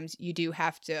lot of times you do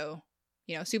have to,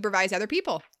 supervise other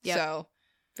people. Yep. So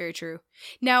Very true.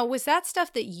 Now, was that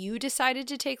stuff that you decided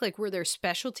to take? Like, were there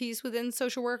specialties within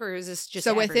social work, or is this just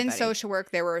so within everybody? social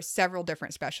work, there were several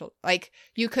different like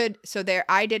you could, so there,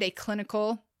 I did a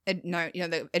clinical,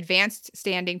 the advanced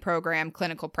standing program,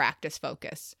 clinical practice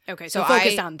focus. Okay, so So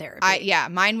focused on therapy.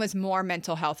 Mine was more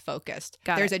mental health focused.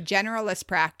 Got There's it. a generalist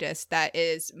practice that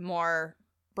is more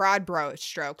broad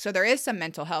stroke. So there is some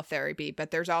mental health therapy,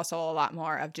 but there's also a lot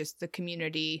more of just the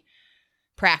community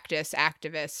practice,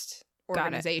 activist, Got it.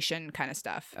 organization kind of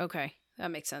stuff. Okay,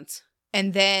 that makes sense.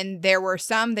 And then there were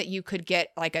some that you could get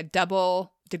like a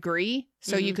double degree.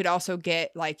 So you Mhm. could also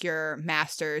get like your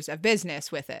master's of business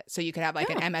with it. So you could have like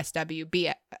Oh. an MSW,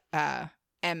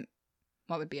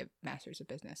 what would be a master's of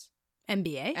business?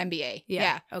 MBA? MBA.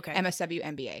 Yeah. Okay. MSW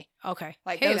MBA. Okay.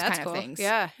 Like Hey, those that's kind of cool. things.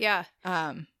 Yeah. Yeah.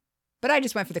 But I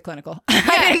just went for the clinical.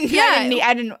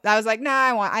 Yeah. I was like,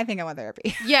 nah, I think I want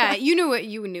therapy. Yeah. You knew what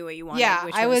you wanted. Yeah.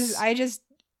 which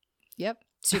Yep.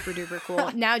 super duper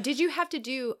cool. Now, did you have to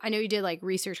do, I know you did like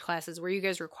research classes. Were you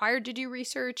guys required to do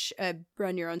research,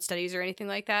 run your own studies or anything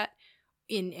like that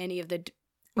in any of the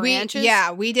branches?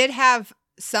 We did have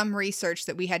some research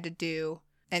that we had to do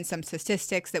and some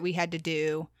statistics that we had to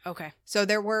do. Okay. So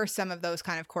there were some of those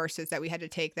kind of courses that we had to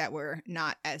take that were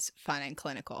not as fun and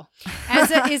clinical.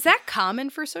 Is that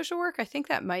common for social work? I think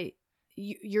that might.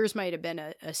 yours might have been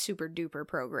a super duper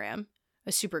program,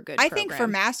 a super good I program. think for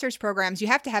master's programs, you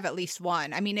have to have at least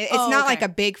one. I mean, it's Oh, not okay. like a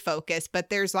big focus, but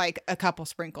there's like a couple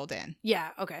sprinkled in. Yeah,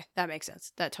 okay. That makes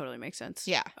sense. That totally makes sense.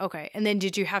 Yeah. Okay. And then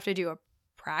did you have to do a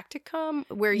practicum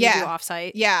where you Yeah. do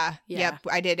offsite? Yeah. Yeah. Yep.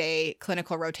 I did a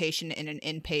clinical rotation in an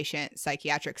inpatient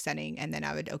psychiatric setting, and then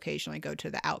I would occasionally go to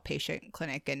the outpatient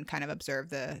clinic and kind of observe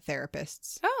the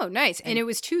therapists. Oh, nice. And And- it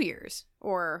was 2 years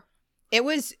or It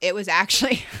was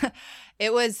actually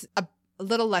it was a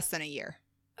little less than a year.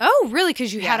 Oh, really?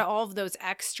 Because you Yeah. had all of those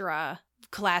extra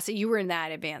classes. You were in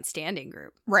that advanced standing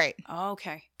group. Right. Oh,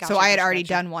 okay. So I had already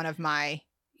gotcha. done one of my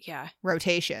Yeah.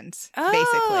 rotations, Oh,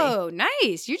 basically.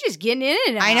 nice. You're just getting in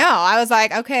and out. I know. I was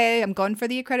like, okay, I'm going for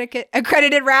the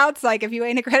accredited routes. Like, if you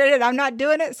ain't accredited, I'm not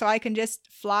doing it. So I can just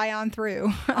fly on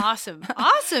through. Awesome.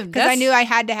 Awesome. Because I knew I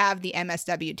had to have the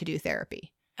MSW to do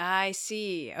therapy. I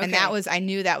see. Okay. And I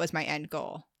knew that was my end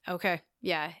goal. Okay.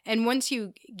 Yeah. And once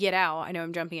you get out, I know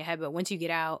I'm jumping ahead, but once you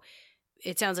get out,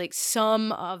 it sounds like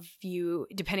some of you,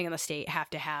 depending on the state, have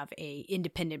to have a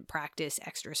independent practice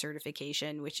extra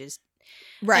certification, which is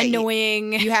Right.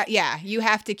 annoying. You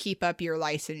have to keep up your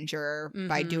licensure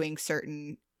by Mhm. doing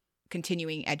certain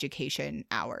continuing education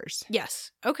hours.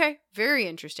 Yes. Okay. Very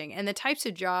interesting. And the types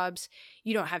of jobs,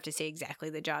 you don't have to say exactly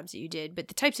the jobs that you did, but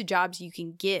the types of jobs you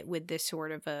can get with this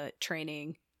sort of a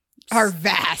training Are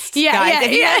vast. Yeah,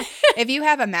 guys. yeah. If you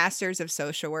have a master's of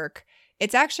social work,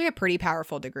 it's actually a pretty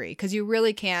powerful degree because you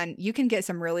can get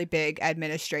some really big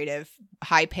administrative,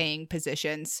 high paying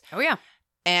positions. Oh, yeah.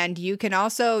 And you can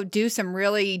also do some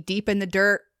really deep in the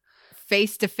dirt,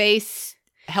 face to face,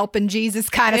 helping Jesus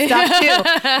kind of stuff too.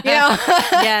 You know?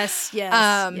 Yes.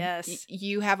 Yes.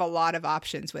 You have a lot of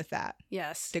options with that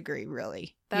Yes. degree,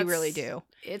 really. That's- You really do.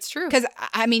 It's true. Because,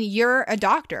 I mean, you're a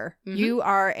doctor. Mhm. You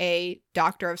are a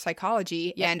doctor of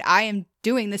psychology, Yep. and I am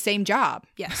doing the same job.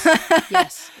 Yes.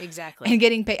 Yes. Exactly. And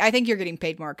getting paid. I think you're getting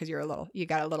paid more because you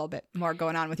got a little bit more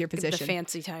going on with your The position.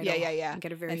 fancy title. Yeah. You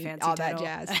get a very And fancy all title.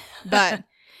 that jazz. But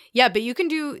yeah, but you can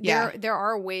do Yeah. there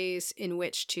are ways in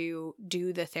which to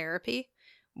do the therapy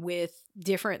with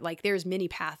different, like, there's many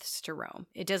paths to Rome.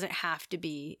 It doesn't have to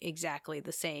be exactly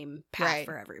the same path Right.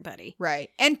 for everybody. right.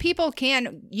 And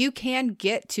you can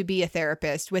get to be a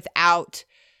therapist without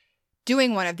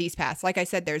doing one of these paths. Like I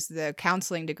said, there's the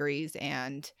counseling degrees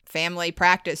and family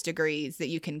practice degrees that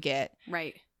you can get.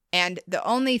 Right. And the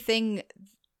only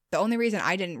reason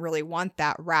I didn't really want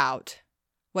that route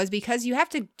was because you have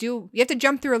to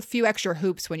jump through a few extra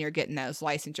hoops when you're getting those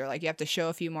licensure. Like, you have to show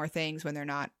a few more things when they're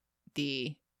not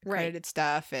the accredited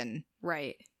stuff. And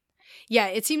Right. Yeah,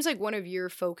 it seems like one of your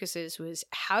focuses was,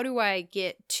 how do I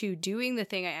get to doing the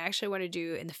thing I actually want to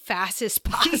do in the fastest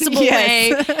possible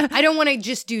way? I don't want to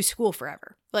just do school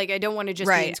forever. Like, I don't want to just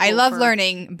be in right. school I love for-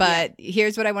 learning, but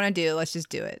here's what I want to do. Let's just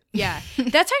do it. Yeah.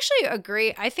 That's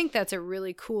actually I think that's a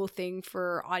really cool thing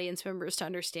for audience members to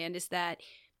understand, is that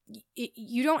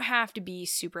you don't have to be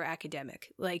super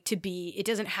academic, like, it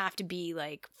doesn't have to be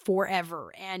like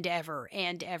forever and ever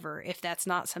and ever. If that's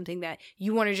not something that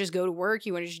you want to just go to work,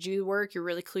 you want to just do the work, you're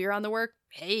really clear on the work,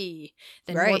 hey,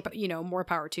 then Right. more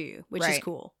power to you, which is Right.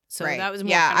 cool. So right. that was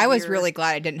more yeah. kind of I was your- really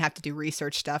glad I didn't have to do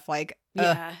research stuff. Like,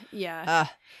 ugh, yeah.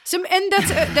 So, and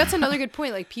that's another good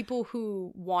point. Like, people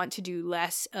who want to do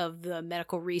less of the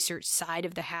medical research side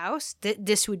of the house,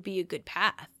 this would be a good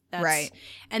path. Right.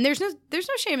 And there's no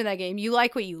shame in that game. You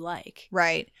like what you like.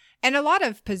 right. And a lot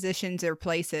of positions or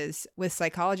places with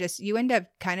psychologists, you end up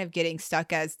kind of getting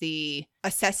stuck as the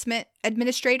assessment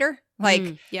administrator.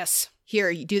 Like, Yes. here,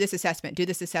 you do this assessment, do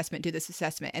this assessment, do this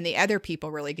assessment. And the other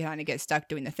people really kind of get stuck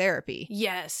doing the therapy.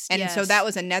 Yes. And yes. so that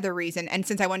was another reason. And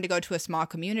since I wanted to go to a small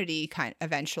community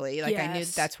eventually, like, I knew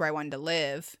Yes. that's where I wanted to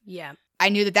live. Yeah. I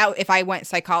knew that if I went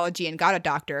psychology and got a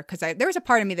doctor, because there was a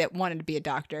part of me that wanted to be a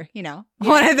doctor,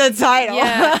 wanted the title.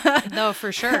 Yeah. No,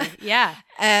 for sure. Yeah.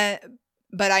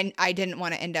 But I didn't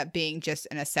want to end up being just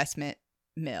an assessment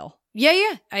mill.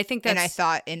 Yeah. I think that's, And I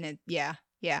thought yeah.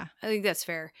 I think that's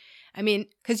fair. I mean,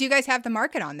 Because you guys have the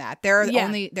market on that. There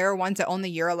Yeah. are ones that only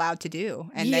you're allowed to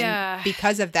do. And Yeah. then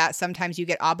because of that, sometimes you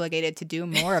get obligated to do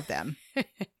more of them.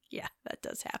 yeah, that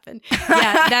does happen.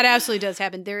 Yeah, that absolutely does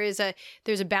happen. There's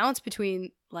a balance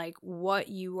between, like, what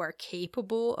you are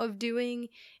capable of doing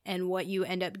and what you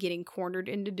end up getting cornered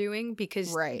into doing,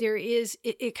 because Right. there is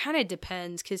it kind of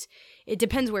depends, because it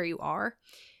depends where you are.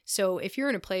 So if you're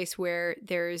in a place where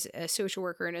there's a social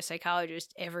worker and a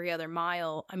psychologist every other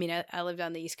mile, I mean, I lived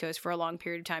on the East Coast for a long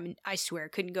period of time, and I swear I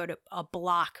couldn't go to a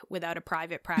block without a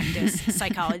private practice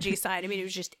psychology side. I mean, it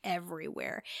was just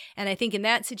everywhere. And I think in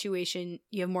that situation,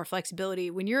 you have more flexibility.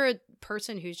 When you're a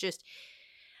person who's just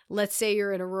let's say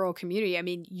you're in a rural community. I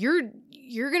mean, you're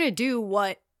going to do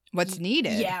what's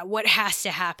needed. Yeah, what has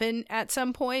to happen at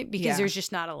some point because there's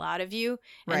just not a lot of you.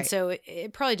 Right. And so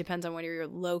it probably depends on where you're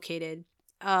located.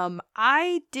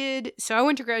 I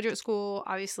went to graduate school,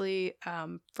 obviously,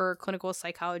 for clinical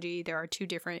psychology. There are two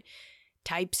different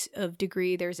types of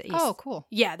degree. There's Cool.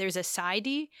 Yeah, there's a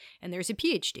PsyD and there's a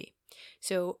PhD.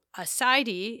 So a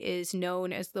PsyD is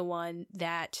known as the one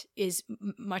that is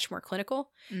much more clinical.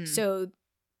 So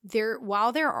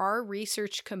while there are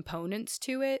research components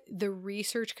to it, the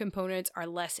research components are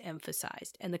less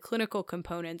emphasized and the clinical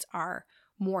components are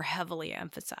more heavily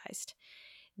emphasized.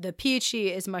 The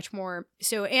PhD is much more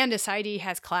so, and a PsyD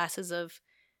has classes of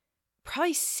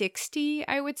probably 60,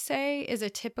 I would say, is a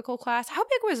typical class. How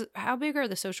big are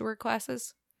the social work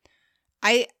classes?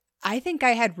 I think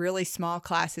I had really small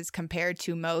classes compared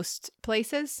to most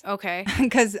places. Okay.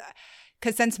 Because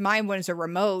since mine was a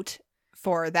remote,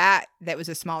 for that was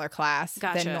a smaller class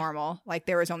than normal. Like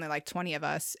there was only like 20 of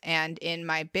us. And in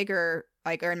my bigger,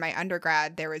 or in my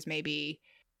undergrad, there was maybe,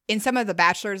 in some of the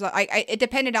bachelor's, it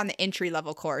depended on the entry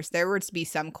level course. There would be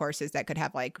some courses that could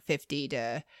have like 50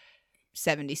 to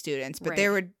 70 students, but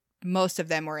most of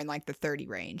them were in like the 30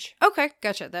 range. Okay.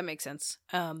 Gotcha. That makes sense.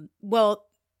 Well,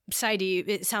 PsyD,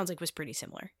 it sounds like was pretty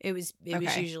similar. It was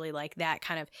usually like that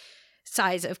kind of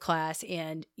size of class,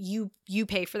 and you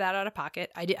pay for that out of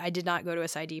pocket. I did not go to a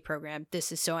PsyD program.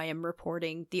 This is so I am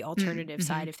reporting the alternative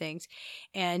side of things,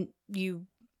 and you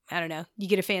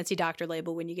get a fancy doctor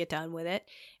label when you get done with it,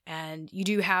 and you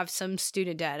do have some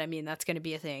student debt. I mean, that's going to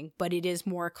be a thing, but it is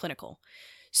more clinical.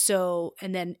 So,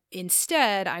 and then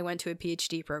instead I went to a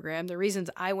PhD program. The reasons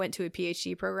I went to a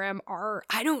PhD program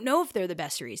I don't know if they're the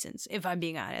best reasons, if I'm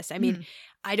being honest. I mean,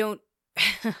 I don't,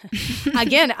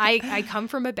 again, I come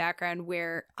from a background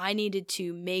where I needed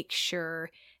to make sure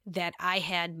that I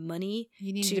had money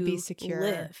to be secure.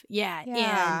 Live. Yeah.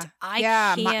 And I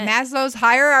can't. Maslow's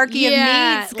hierarchy of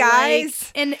needs,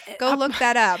 guys. And go look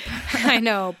that up. I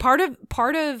know. Part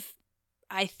of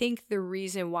I think the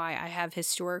reason why I have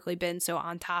historically been so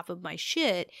on top of my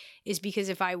shit is because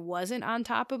if I wasn't on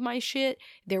top of my shit,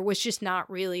 there was just not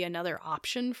really another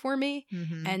option for me.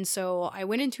 And so I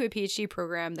went into a PhD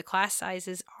program. The class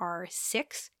sizes are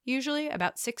 6, usually,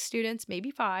 about 6 students,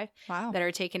 maybe 5, that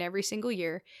are taken every single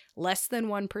year. Less than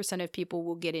 1% of people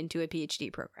will get into a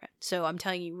PhD program. So I'm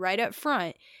telling you right up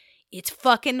front, it's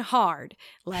fucking hard.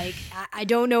 Like, I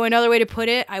don't know another way to put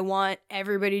it. I want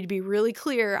everybody to be really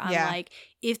clear on like,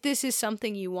 if this is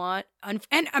something you want, and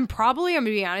I'm going to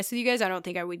be honest with you guys, I don't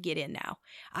think I would get in now.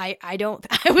 I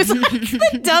was like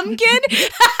the dumb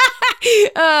kid.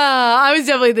 I was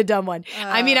definitely the dumb one.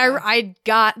 I mean, I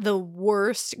got the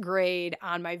worst grade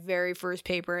on my very first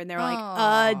paper, and they're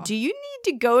like, do you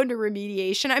need to go into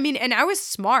remediation? I mean, and I was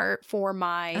smart for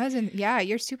my...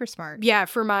 you're super smart. Yeah,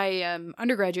 for my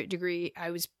undergraduate degree,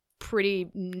 I was pretty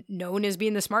known as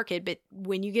being the smart kid, but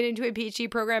when you get into a PhD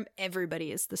program,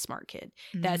 everybody is the smart kid.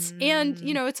 And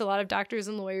it's a lot of doctors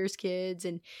and lawyers' kids,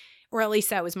 or at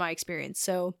least that was my experience.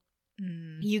 So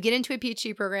you get into a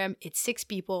PhD program, it's 6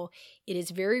 people. It is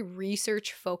very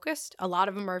research focused. A lot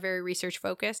of them are very research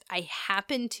focused. I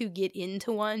happened to get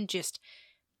into one just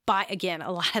by, again,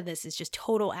 a lot of this is just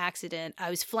total accident.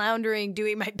 I was floundering,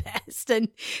 doing my best and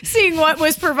seeing what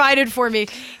was provided for me.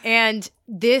 And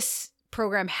this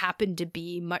program happened to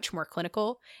be much more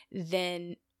clinical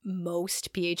than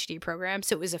most PhD programs.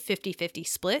 So it was a 50-50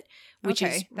 split, which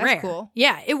is rare. That's cool.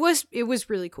 Yeah, it was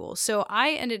really cool. So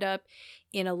I ended up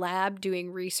in a lab doing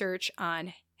research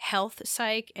on health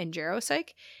psych and geropsych.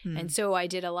 And so I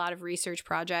did a lot of research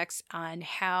projects on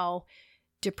how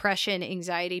depression,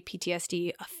 anxiety,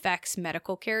 PTSD affects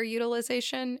medical care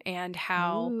utilization, and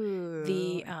how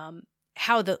the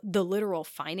literal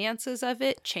finances of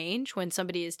it change when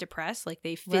somebody is depressed. Like,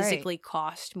 they physically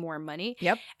cost more money.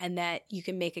 Yep. And that you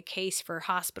can make a case for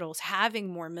hospitals having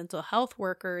more mental health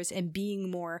workers and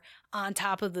being more on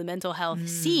top of the mental health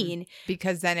scene.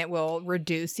 Because then it will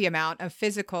reduce the amount of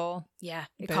physical. Yeah,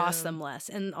 it costs them less.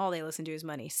 And all they listen to is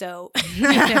money. So,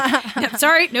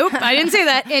 sorry, nope, I didn't say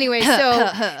that. Anyway, so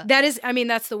that is, I mean,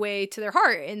 that's the way to their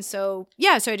heart. And so,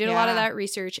 so I did a lot of that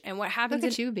research. And what happens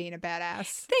Look at you being a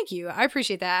badass. Thank you. I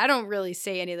appreciate that. I don't really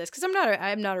say any of this because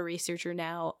I'm not a researcher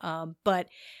now. But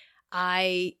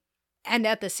and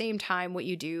at the same time, what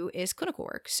you do is clinical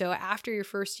work. So after your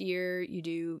first year, you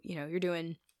do, you're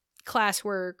doing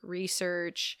classwork,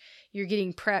 research, you're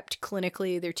getting prepped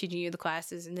clinically, they're teaching you the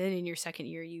classes, and then in your second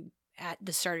year, at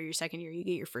the start of your second year, you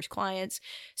get your first clients.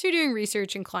 So you're doing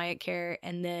research and client care,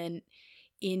 and then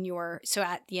so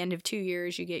at the end of 2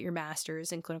 years, you get your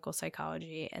master's in clinical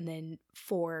psychology, and then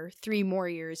for 3 more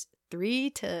years, 3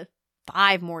 to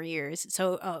 5 more years.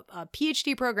 So a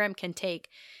PhD program can take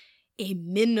a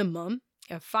minimum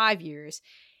of 5 years.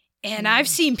 And I've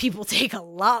seen people take a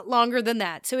lot longer than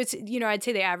that. So it's, I'd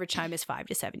say the average time is 5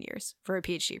 to 7 years for a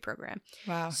PhD program.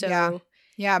 Wow. So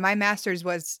yeah, my master's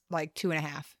was like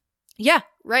 2.5. Yeah,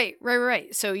 right.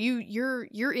 So you're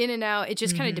in and out. It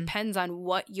just kind of depends on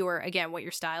what your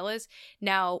style is.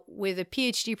 Now, with a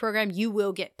PhD program, you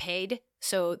will get paid.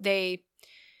 So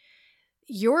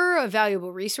you're a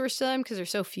valuable resource to them because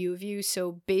there's so few of you.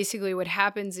 So basically what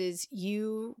happens is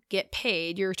you get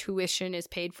paid, your tuition is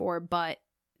paid for, but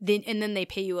then they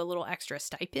pay you a little extra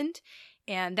stipend.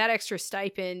 And that extra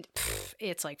stipend,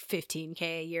 it's like $15K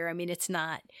a year. I mean, it's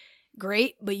not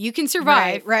great, but you can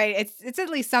survive. Right. It's at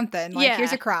least something. Like,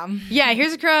 here's a crumb. Yeah,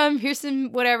 here's a crumb. Here's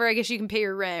some whatever. I guess you can pay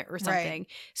your rent or something,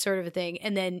 sort of a thing.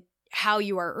 And then how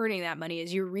you are earning that money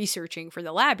is you're researching for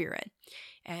the lab you're in.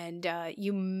 And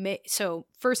so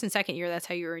first and second year, that's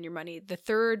how you earn your money. The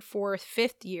third, fourth,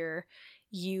 fifth year,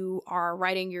 you are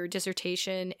writing your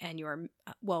dissertation and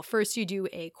first you do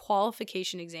a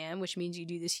qualification exam, which means you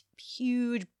do this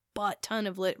huge butt ton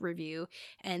of lit review,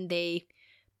 and they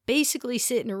basically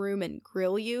sit in a room and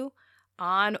grill you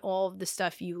on all of the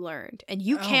stuff you learned. And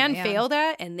you can fail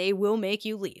that and they will make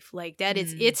you leave. Like that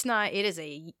is, it is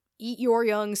a eat your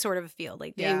young sort of a field.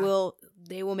 Like they will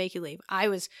make you leave. I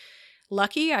was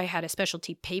lucky. I had a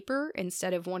specialty paper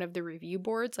instead of one of the review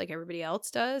boards like everybody else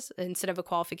does, instead of a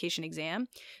qualification exam.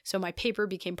 So my paper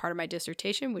became part of my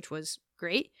dissertation, which was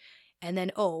great. And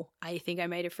then, I think I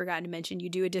might have forgotten to mention you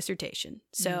do a dissertation.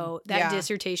 So that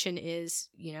dissertation is,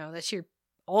 that's your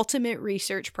ultimate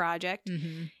research project.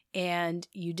 And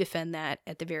you defend that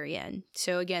at the very end.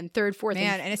 So again, third, fourth,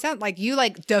 and it sounds like you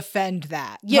defend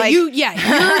that. Yeah, you're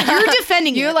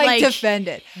defending it. You defend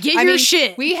it. Get your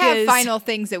shit. We have final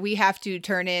things that we have to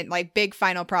turn in, like big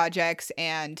final projects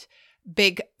and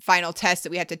big final tests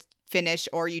that we have to finish,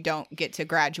 or you don't get to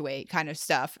graduate, kind of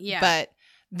stuff. Yeah, but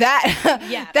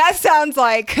that sounds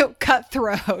like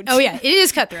cutthroat. Oh yeah, it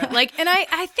is cutthroat. And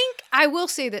I think I will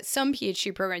say that some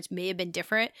PhD programs may have been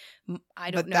different.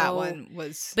 I don't know. That one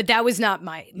was. But that was not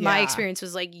my experience.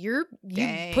 Was like you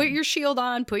put your shield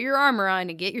on, put your armor on,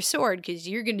 and get your sword because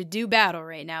you're going to do battle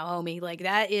right now, homie. Like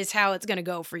that is how it's going to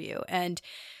go for you. And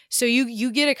so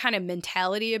you get a kind of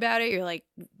mentality about it. You're like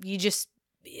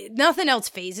nothing else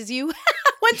phases you.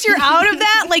 Once you're out of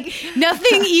that,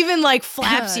 nothing even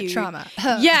flaps you. Trauma.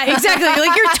 Yeah, exactly.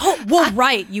 You're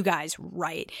right, you guys,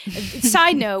 right.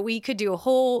 Side note, we could do a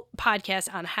whole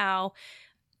podcast on how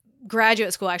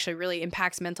graduate school actually really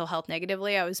impacts mental health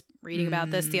negatively. I was reading about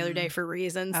this the other day for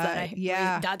reasons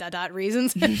reasons.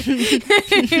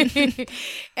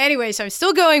 Anyway, so I'm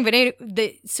still going,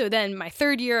 but so then my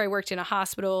third year I worked in a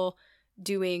hospital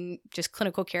doing just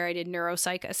clinical care. I did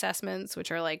neuropsych assessments,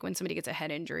 which are like when somebody gets a head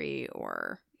injury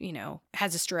or,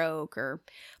 has a stroke or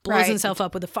blows himself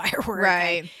up with a firework.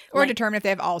 Right. Or determine if they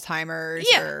have Alzheimer's.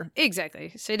 Yeah,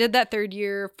 exactly. So I did that third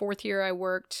year. Fourth year, I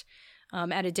worked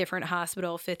at a different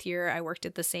hospital. Fifth year, I worked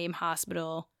at the same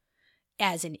hospital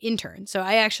as an intern. So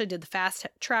I actually did the fast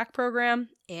track program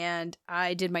and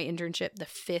I did my internship the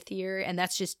fifth year. And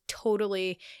that's just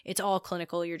it's all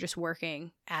clinical. You're just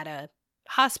working at a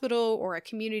hospital or a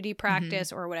community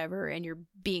practice or whatever, and you're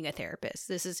being a therapist.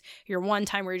 This is your one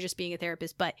time where you're just being a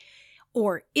therapist,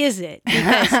 or is it?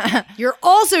 Because you're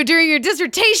also doing your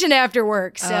dissertation after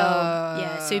work.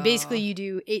 So so basically you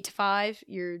do 8 to 5.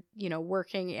 You're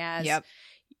working as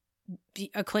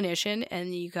a clinician,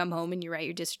 and you come home and you write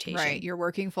your dissertation. Right, you're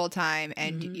working full time,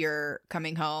 and you're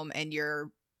coming home and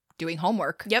you're doing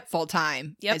homework. Full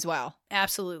time as well.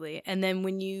 Absolutely. And then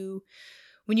when you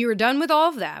were done with all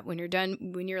of that, when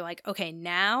you're like, okay,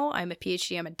 now I'm a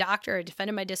PhD, I'm a doctor, I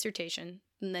defended my dissertation.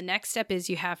 And the next step is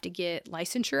you have to get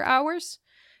licensure hours.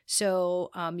 So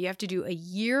you have to do a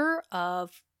year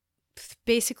of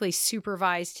basically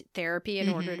supervised therapy in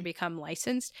order to become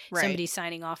licensed. Right. Somebody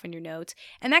signing off on your notes.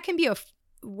 And that can be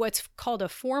what's called a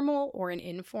formal or an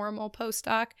informal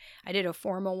postdoc. I did a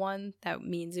formal one. That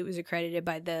means it was accredited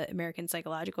by the American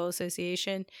Psychological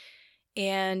Association.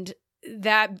 And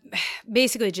that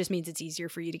basically just means it's easier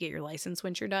for you to get your license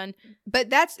once you're done.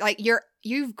 But that's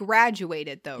you've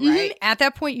graduated though, right? At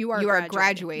that point you are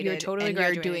graduated. You're totally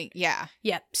graduated. You're doing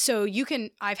Yeah. So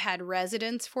I've had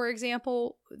residents, for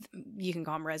example, you can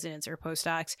call them residents or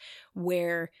postdocs,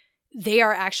 where they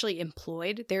are actually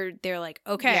employed. They're like,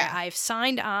 okay, I've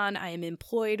signed on, I am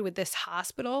employed with this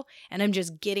hospital, and I'm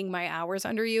just getting my hours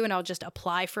under you, and I'll just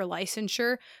apply for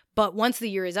licensure. But once the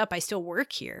year is up, I still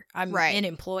work here. I'm an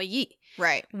employee.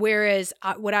 Right. Whereas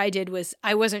what I did was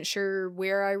I wasn't sure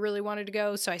where I really wanted to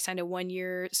go, so I signed a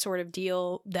 1-year sort of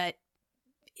deal that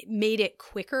made it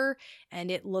quicker and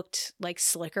it looked like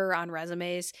slicker on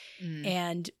resumes.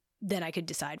 And then I could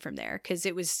decide from there, because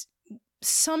it was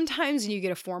sometimes when you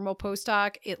get a formal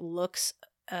postdoc, it looks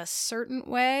a certain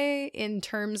way in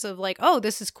terms of like, oh,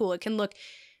 this is cool. It can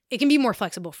be more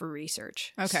flexible for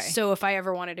research. Okay. So if I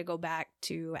ever wanted to go back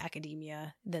to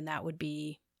academia, then that would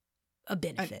be a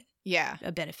benefit.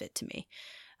 A benefit to me.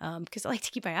 Because I like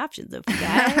to keep my options open,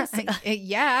 guys.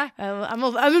 Yeah. I'm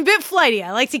a bit flighty.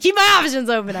 I like to keep my options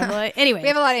open. I'm like, anyway. We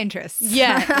have a lot of interests.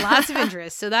 Yeah, lots of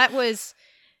interest. So that was,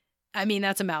 I mean,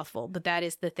 that's a mouthful, but that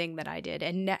is the thing that I did.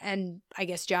 And I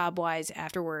guess job-wise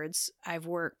afterwards, I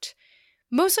work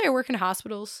in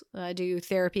hospitals. I do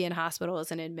therapy in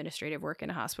hospitals and administrative work in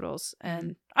hospitals.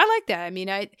 And I like that. I mean,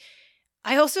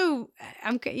 I also,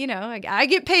 I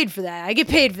get paid for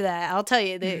that. I'll tell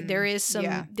you, there is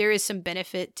some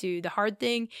benefit to the hard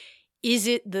thing. Is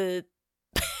it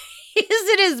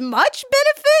as much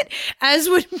benefit as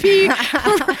would be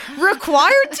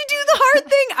required to do the hard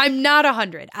thing? I'm not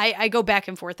 100. I go back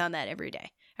and forth on that every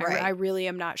day. I really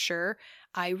am not sure.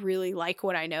 I really like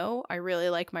what I know. I really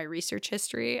like my research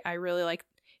history. I really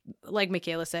like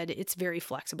Michaela said, it's very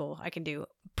flexible. I can do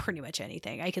pretty much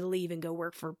anything. I could leave and go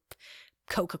work for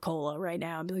Coca-Cola right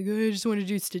now and be like, I just want to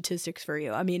do statistics for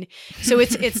you. I mean, so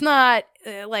it's not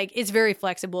it's very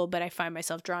flexible, but I find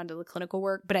myself drawn to the clinical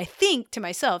work. But I think to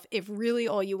myself, if really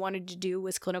all you wanted to do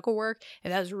was clinical work,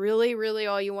 if that was really, really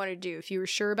all you wanted to do, if you were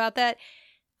sure about that,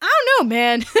 I don't know,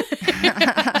 man.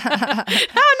 I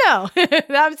don't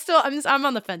know. I'm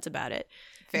on the fence about it.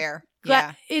 Fair.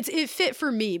 Yeah. It fit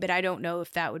for me, but I don't know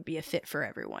if that would be a fit for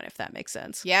everyone, if that makes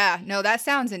sense. Yeah. No, that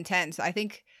sounds intense. I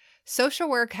think social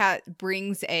work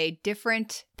brings a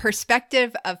different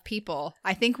perspective of people.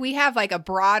 I think we have like a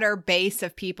broader base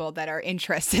of people that are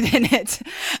interested in it.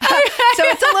 So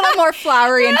it's a little more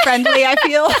flowery and friendly, I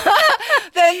feel,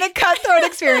 than the cutthroat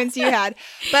experience you had.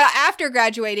 But after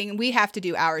graduating, we have to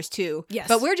do ours too. Yes.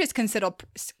 But we're just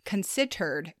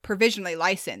considered provisionally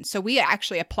licensed. So we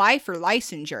actually apply for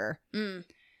licensure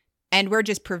and we're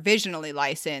just provisionally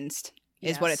licensed.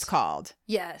 Is what it's called.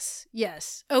 Yes.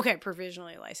 Okay,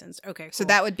 provisionally licensed. Okay, cool. So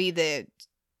that would be the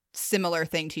similar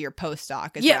thing to your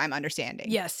postdoc, is what I'm understanding.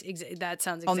 Yes, that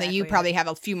sounds exactly. Only you probably have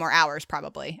a few more hours,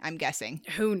 probably, I'm guessing.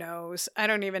 Who knows? I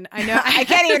know. I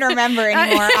can't even remember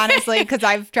anymore, honestly, because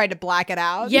I've tried to black it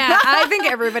out. Yeah, I think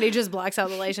everybody just blacks out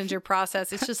the licensure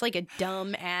process. It's just like a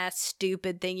dumb-ass,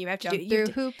 stupid thing you have to Jump do.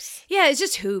 through hoops. Yeah, it's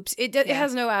just hoops. It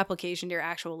has no application to your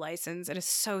actual license. It is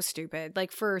so stupid.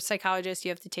 Like for psychologists, you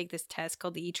have to take this test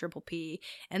called the EPPP,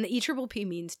 and the EPPP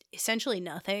means essentially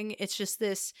nothing. It's just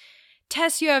this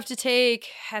test you have to take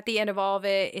at the end of all of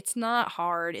it. It's not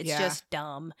hard. It's just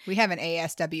dumb. We have an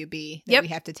ASWB that we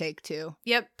have to take too.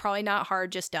 Yep. Probably not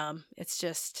hard, just dumb. It's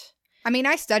just... I mean,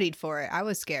 I studied for it. I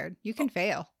was scared. You can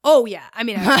fail. Oh, yeah. I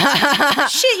mean,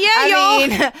 shit, yeah, y'all.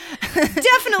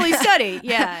 Definitely study.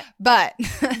 Yeah. But.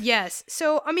 Yes.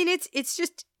 So, I mean, it's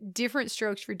just different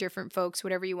strokes for different folks,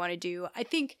 whatever you want to do. I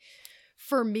think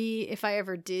for me, if I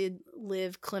ever did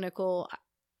leave clinical,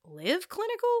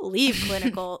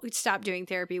 stop doing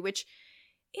therapy, which,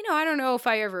 I don't know if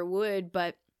I ever would,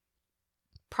 but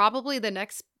probably the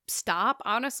next stop,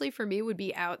 honestly, for me would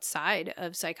be outside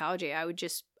of psychology. I would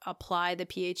just apply the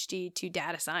PhD to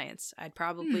data science. I'd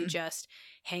probably just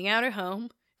hang out at home,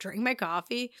 drink my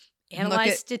coffee,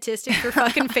 analyze statistics for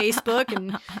fucking Facebook,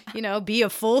 and, be a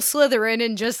full Slytherin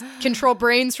and just control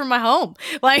brains from my home.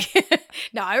 Like,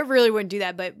 no, I really wouldn't do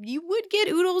that, but you would get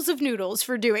oodles of noodles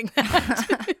for doing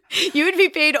that. You would be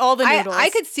paid all the noodles. I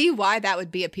could see why that would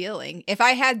be appealing. If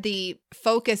I had the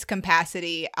focus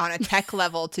capacity on a tech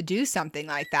level to do something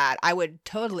like that, I would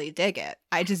totally dig it.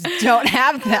 I just don't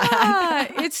have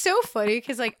that. It's so funny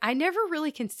because, I never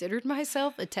really considered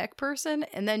myself a tech person.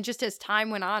 And then just as time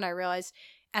went on, I realized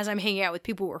as I'm hanging out with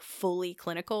people who are fully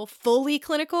clinical,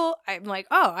 I'm like,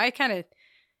 oh, I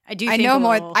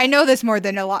know this more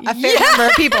than a fair number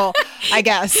of people, I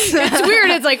guess. It's weird.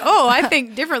 It's like, oh, I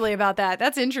think differently about that.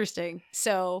 That's interesting.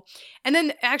 So, and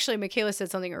then actually Michaela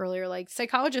said something earlier, like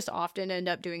psychologists often end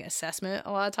up doing assessment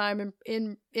a lot of time.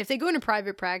 If they go into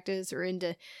private practice or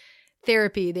into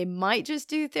therapy, they might just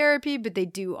do therapy, but they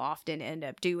do often end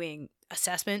up doing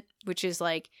assessment, which is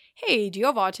like, hey, do you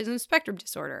have autism spectrum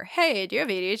disorder? Hey, do you have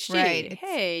ADHD? Right.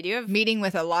 Hey, do you have... Meeting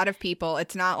with a lot of people.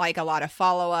 It's not like a lot of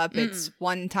follow-up. It's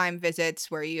one-time visits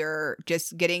where you're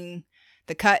just getting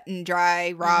the cut and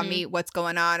dry, raw meat. What's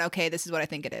going on? Okay, this is what I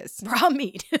think it is. Raw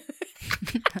meat.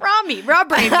 Raw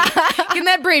brain meat. Getting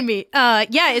that brain meat.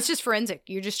 Yeah, it's just forensic.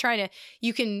 You're just trying to...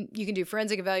 You can do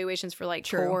forensic evaluations for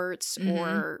cohorts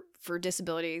or for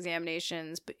disability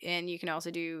examinations, and you can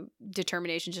also do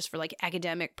determinations just for like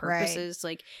academic purposes.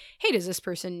 Like, hey, does this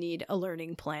person need a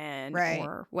learning plan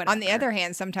or whatever? On the other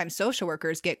hand, sometimes social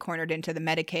workers get cornered into the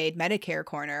Medicaid, Medicare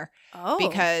corner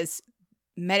because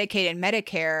Medicaid and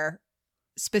Medicare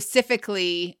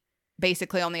specifically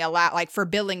basically only allow, like for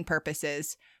billing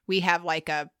purposes, we have like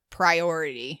a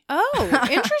priority. Oh,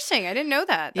 interesting. I didn't know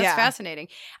that. That's fascinating.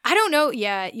 I don't know.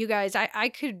 Yeah, you guys, I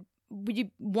could,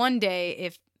 one day,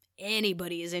 if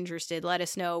anybody is interested, let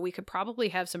us know. We could probably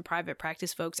have some private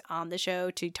practice folks on the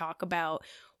show to talk about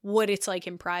what it's like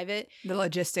in private. The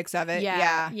logistics of it.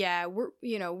 Yeah.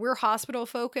 We're hospital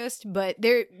focused, but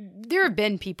there have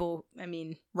been people, I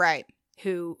mean,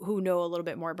 who know a little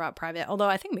bit more about private. Although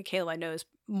I think Michaela knows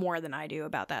more than I do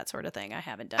about that sort of thing. I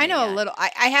haven't done. I know a little.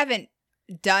 I haven't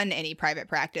done any private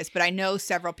practice, but I know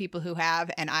several people who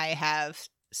have, and I have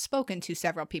spoken to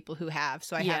several people who have.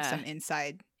 So I have some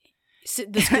inside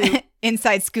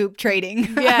scoop trading.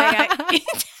 Yeah.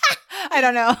 I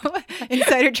don't know.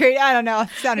 Insider trade. I don't know. It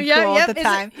sounded cool at the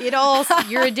time.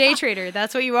 You're a day trader.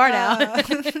 That's what you are now.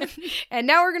 And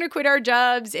now we're going to quit our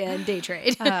jobs and day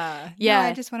trade. No,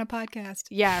 I just want a podcast.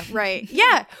 Yeah, right.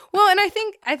 Yeah. Well, and I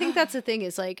think that's the thing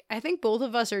is like, I think both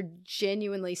of us are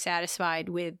genuinely satisfied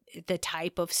with the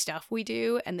type of stuff we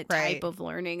do and the type of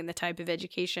learning and the type of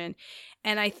education.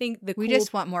 And I think we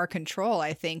just want more control,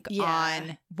 I think,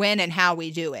 on when and how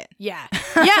we do it. Yeah,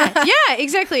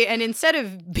 exactly. And instead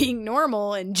of being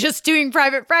normal and just doing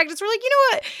private practice, we're like, you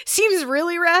know what seems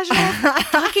really rational?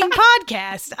 Fucking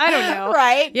podcast. I don't know.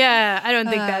 Right. Yeah, I don't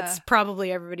think that's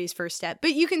probably everybody's first step.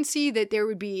 But you can see that there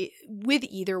would be, with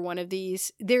either one of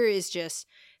these, there is just,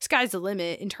 sky's the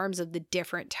limit in terms of the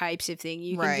different types of thing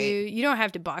you can do. You don't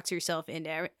have to box yourself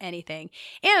into anything.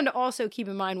 And also keep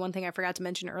in mind, one thing I forgot to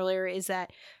mention earlier is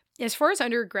that as far as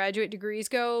undergraduate degrees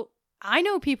go, I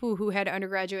know people who had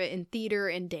undergraduate in theater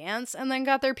and dance and then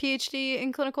got their PhD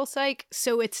in clinical psych.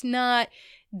 So it's not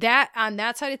that on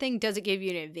that side of thing, does it give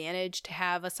you an advantage to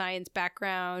have a science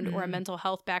background or a mental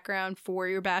health background for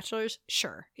your bachelor's?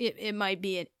 Sure. It might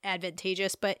be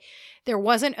advantageous, but there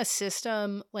wasn't a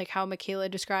system like how Michaela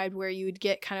described where you would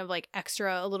get kind of like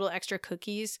a little extra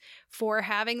cookies for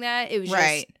having that. It was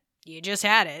just, you just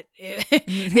had it.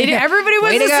 Everybody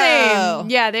was the same.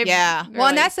 Yeah. Well,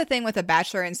 and that's the thing with a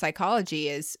bachelor in psychology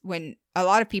is when a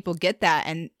lot of people get that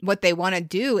and what they want to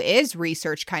do is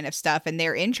research kind of stuff and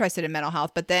they're interested in mental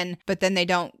health, but then they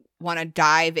don't want to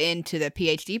dive into the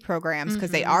PhD programs because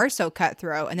they are so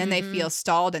cutthroat, and then they feel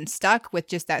stalled and stuck with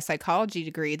just that psychology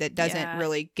degree that doesn't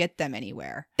really get them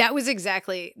anywhere. That was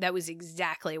exactly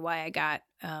why I got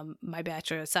my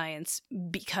Bachelor of Science,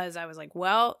 because I was like,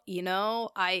 well,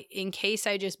 in case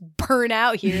I just burn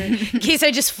out here, in case I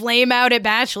just flame out at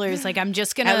bachelor's, like I'm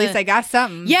just gonna, at least I got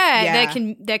something. Yeah,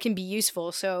 that can be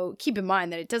useful. So keep in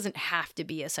mind that it doesn't have to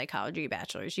be a psychology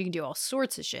bachelor's. You can do all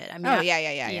sorts of shit. I mean,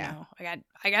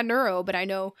 I got neuro, but I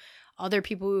know other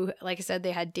people who, like I said,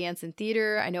 they had dance and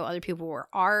theater. I know other people were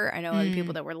art. I know other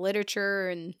people that were literature,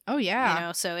 and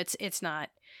so it's not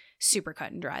super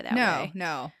cut and dry that way.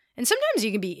 No. And sometimes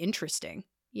you can be interesting,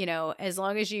 as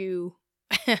long as you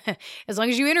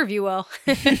interview well.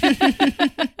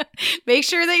 Make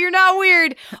sure that you're not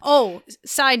weird. Oh,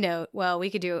 side note. Well, we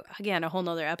could do, again, a whole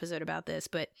nother episode about this,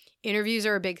 but interviews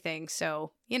are a big thing.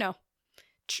 So,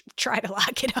 try to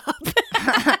lock it up.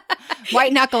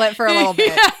 White knuckle it for a little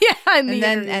bit. And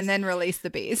then release the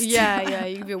beast. Yeah.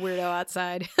 You can be a weirdo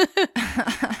outside.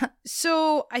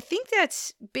 So I think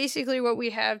that's basically what we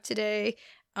have today.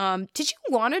 Did you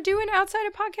want to do an outside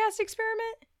of podcast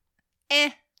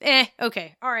experiment?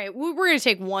 Okay. All right. We're going to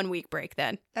take 1 week break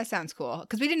then. That sounds cool.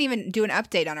 Because we didn't even do an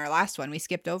update on our last one. We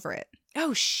skipped over it.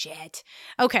 Oh, shit.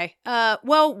 Okay.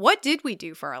 Well, what did we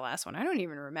do for our last one? I don't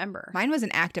even remember. Mine was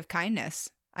an act of kindness.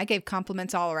 I gave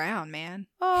compliments all around, man.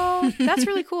 Oh, that's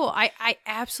really cool. I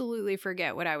absolutely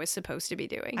forget what I was supposed to be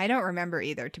doing. I don't remember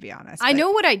either, to be honest. I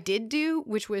know what I did do,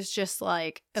 which was just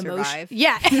like emotion.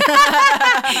 Yeah.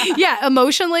 Yeah.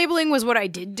 Emotion labeling was what I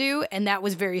did do. And that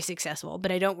was very successful.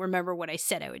 But I don't remember what I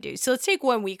said I would do. So let's take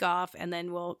 1 week off and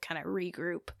then we'll kind of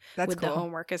regroup with the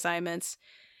homework assignments.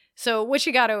 So what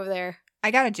you got over there?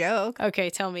 I got a joke. Okay.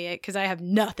 Tell me it, because I have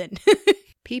nothing.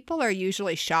 People are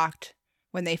usually shocked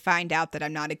when they find out that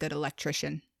I'm not a good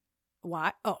electrician.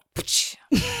 Why? Oh,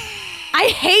 I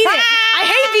hate it. I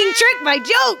hate being tricked by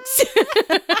jokes.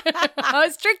 I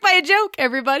was tricked by a joke,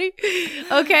 everybody.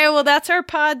 Okay, well, that's our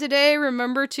pod today.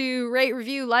 Remember to rate,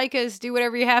 review, like us, do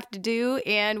whatever you have to do,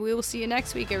 and we will see you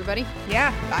next week, everybody.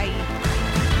 Yeah, bye.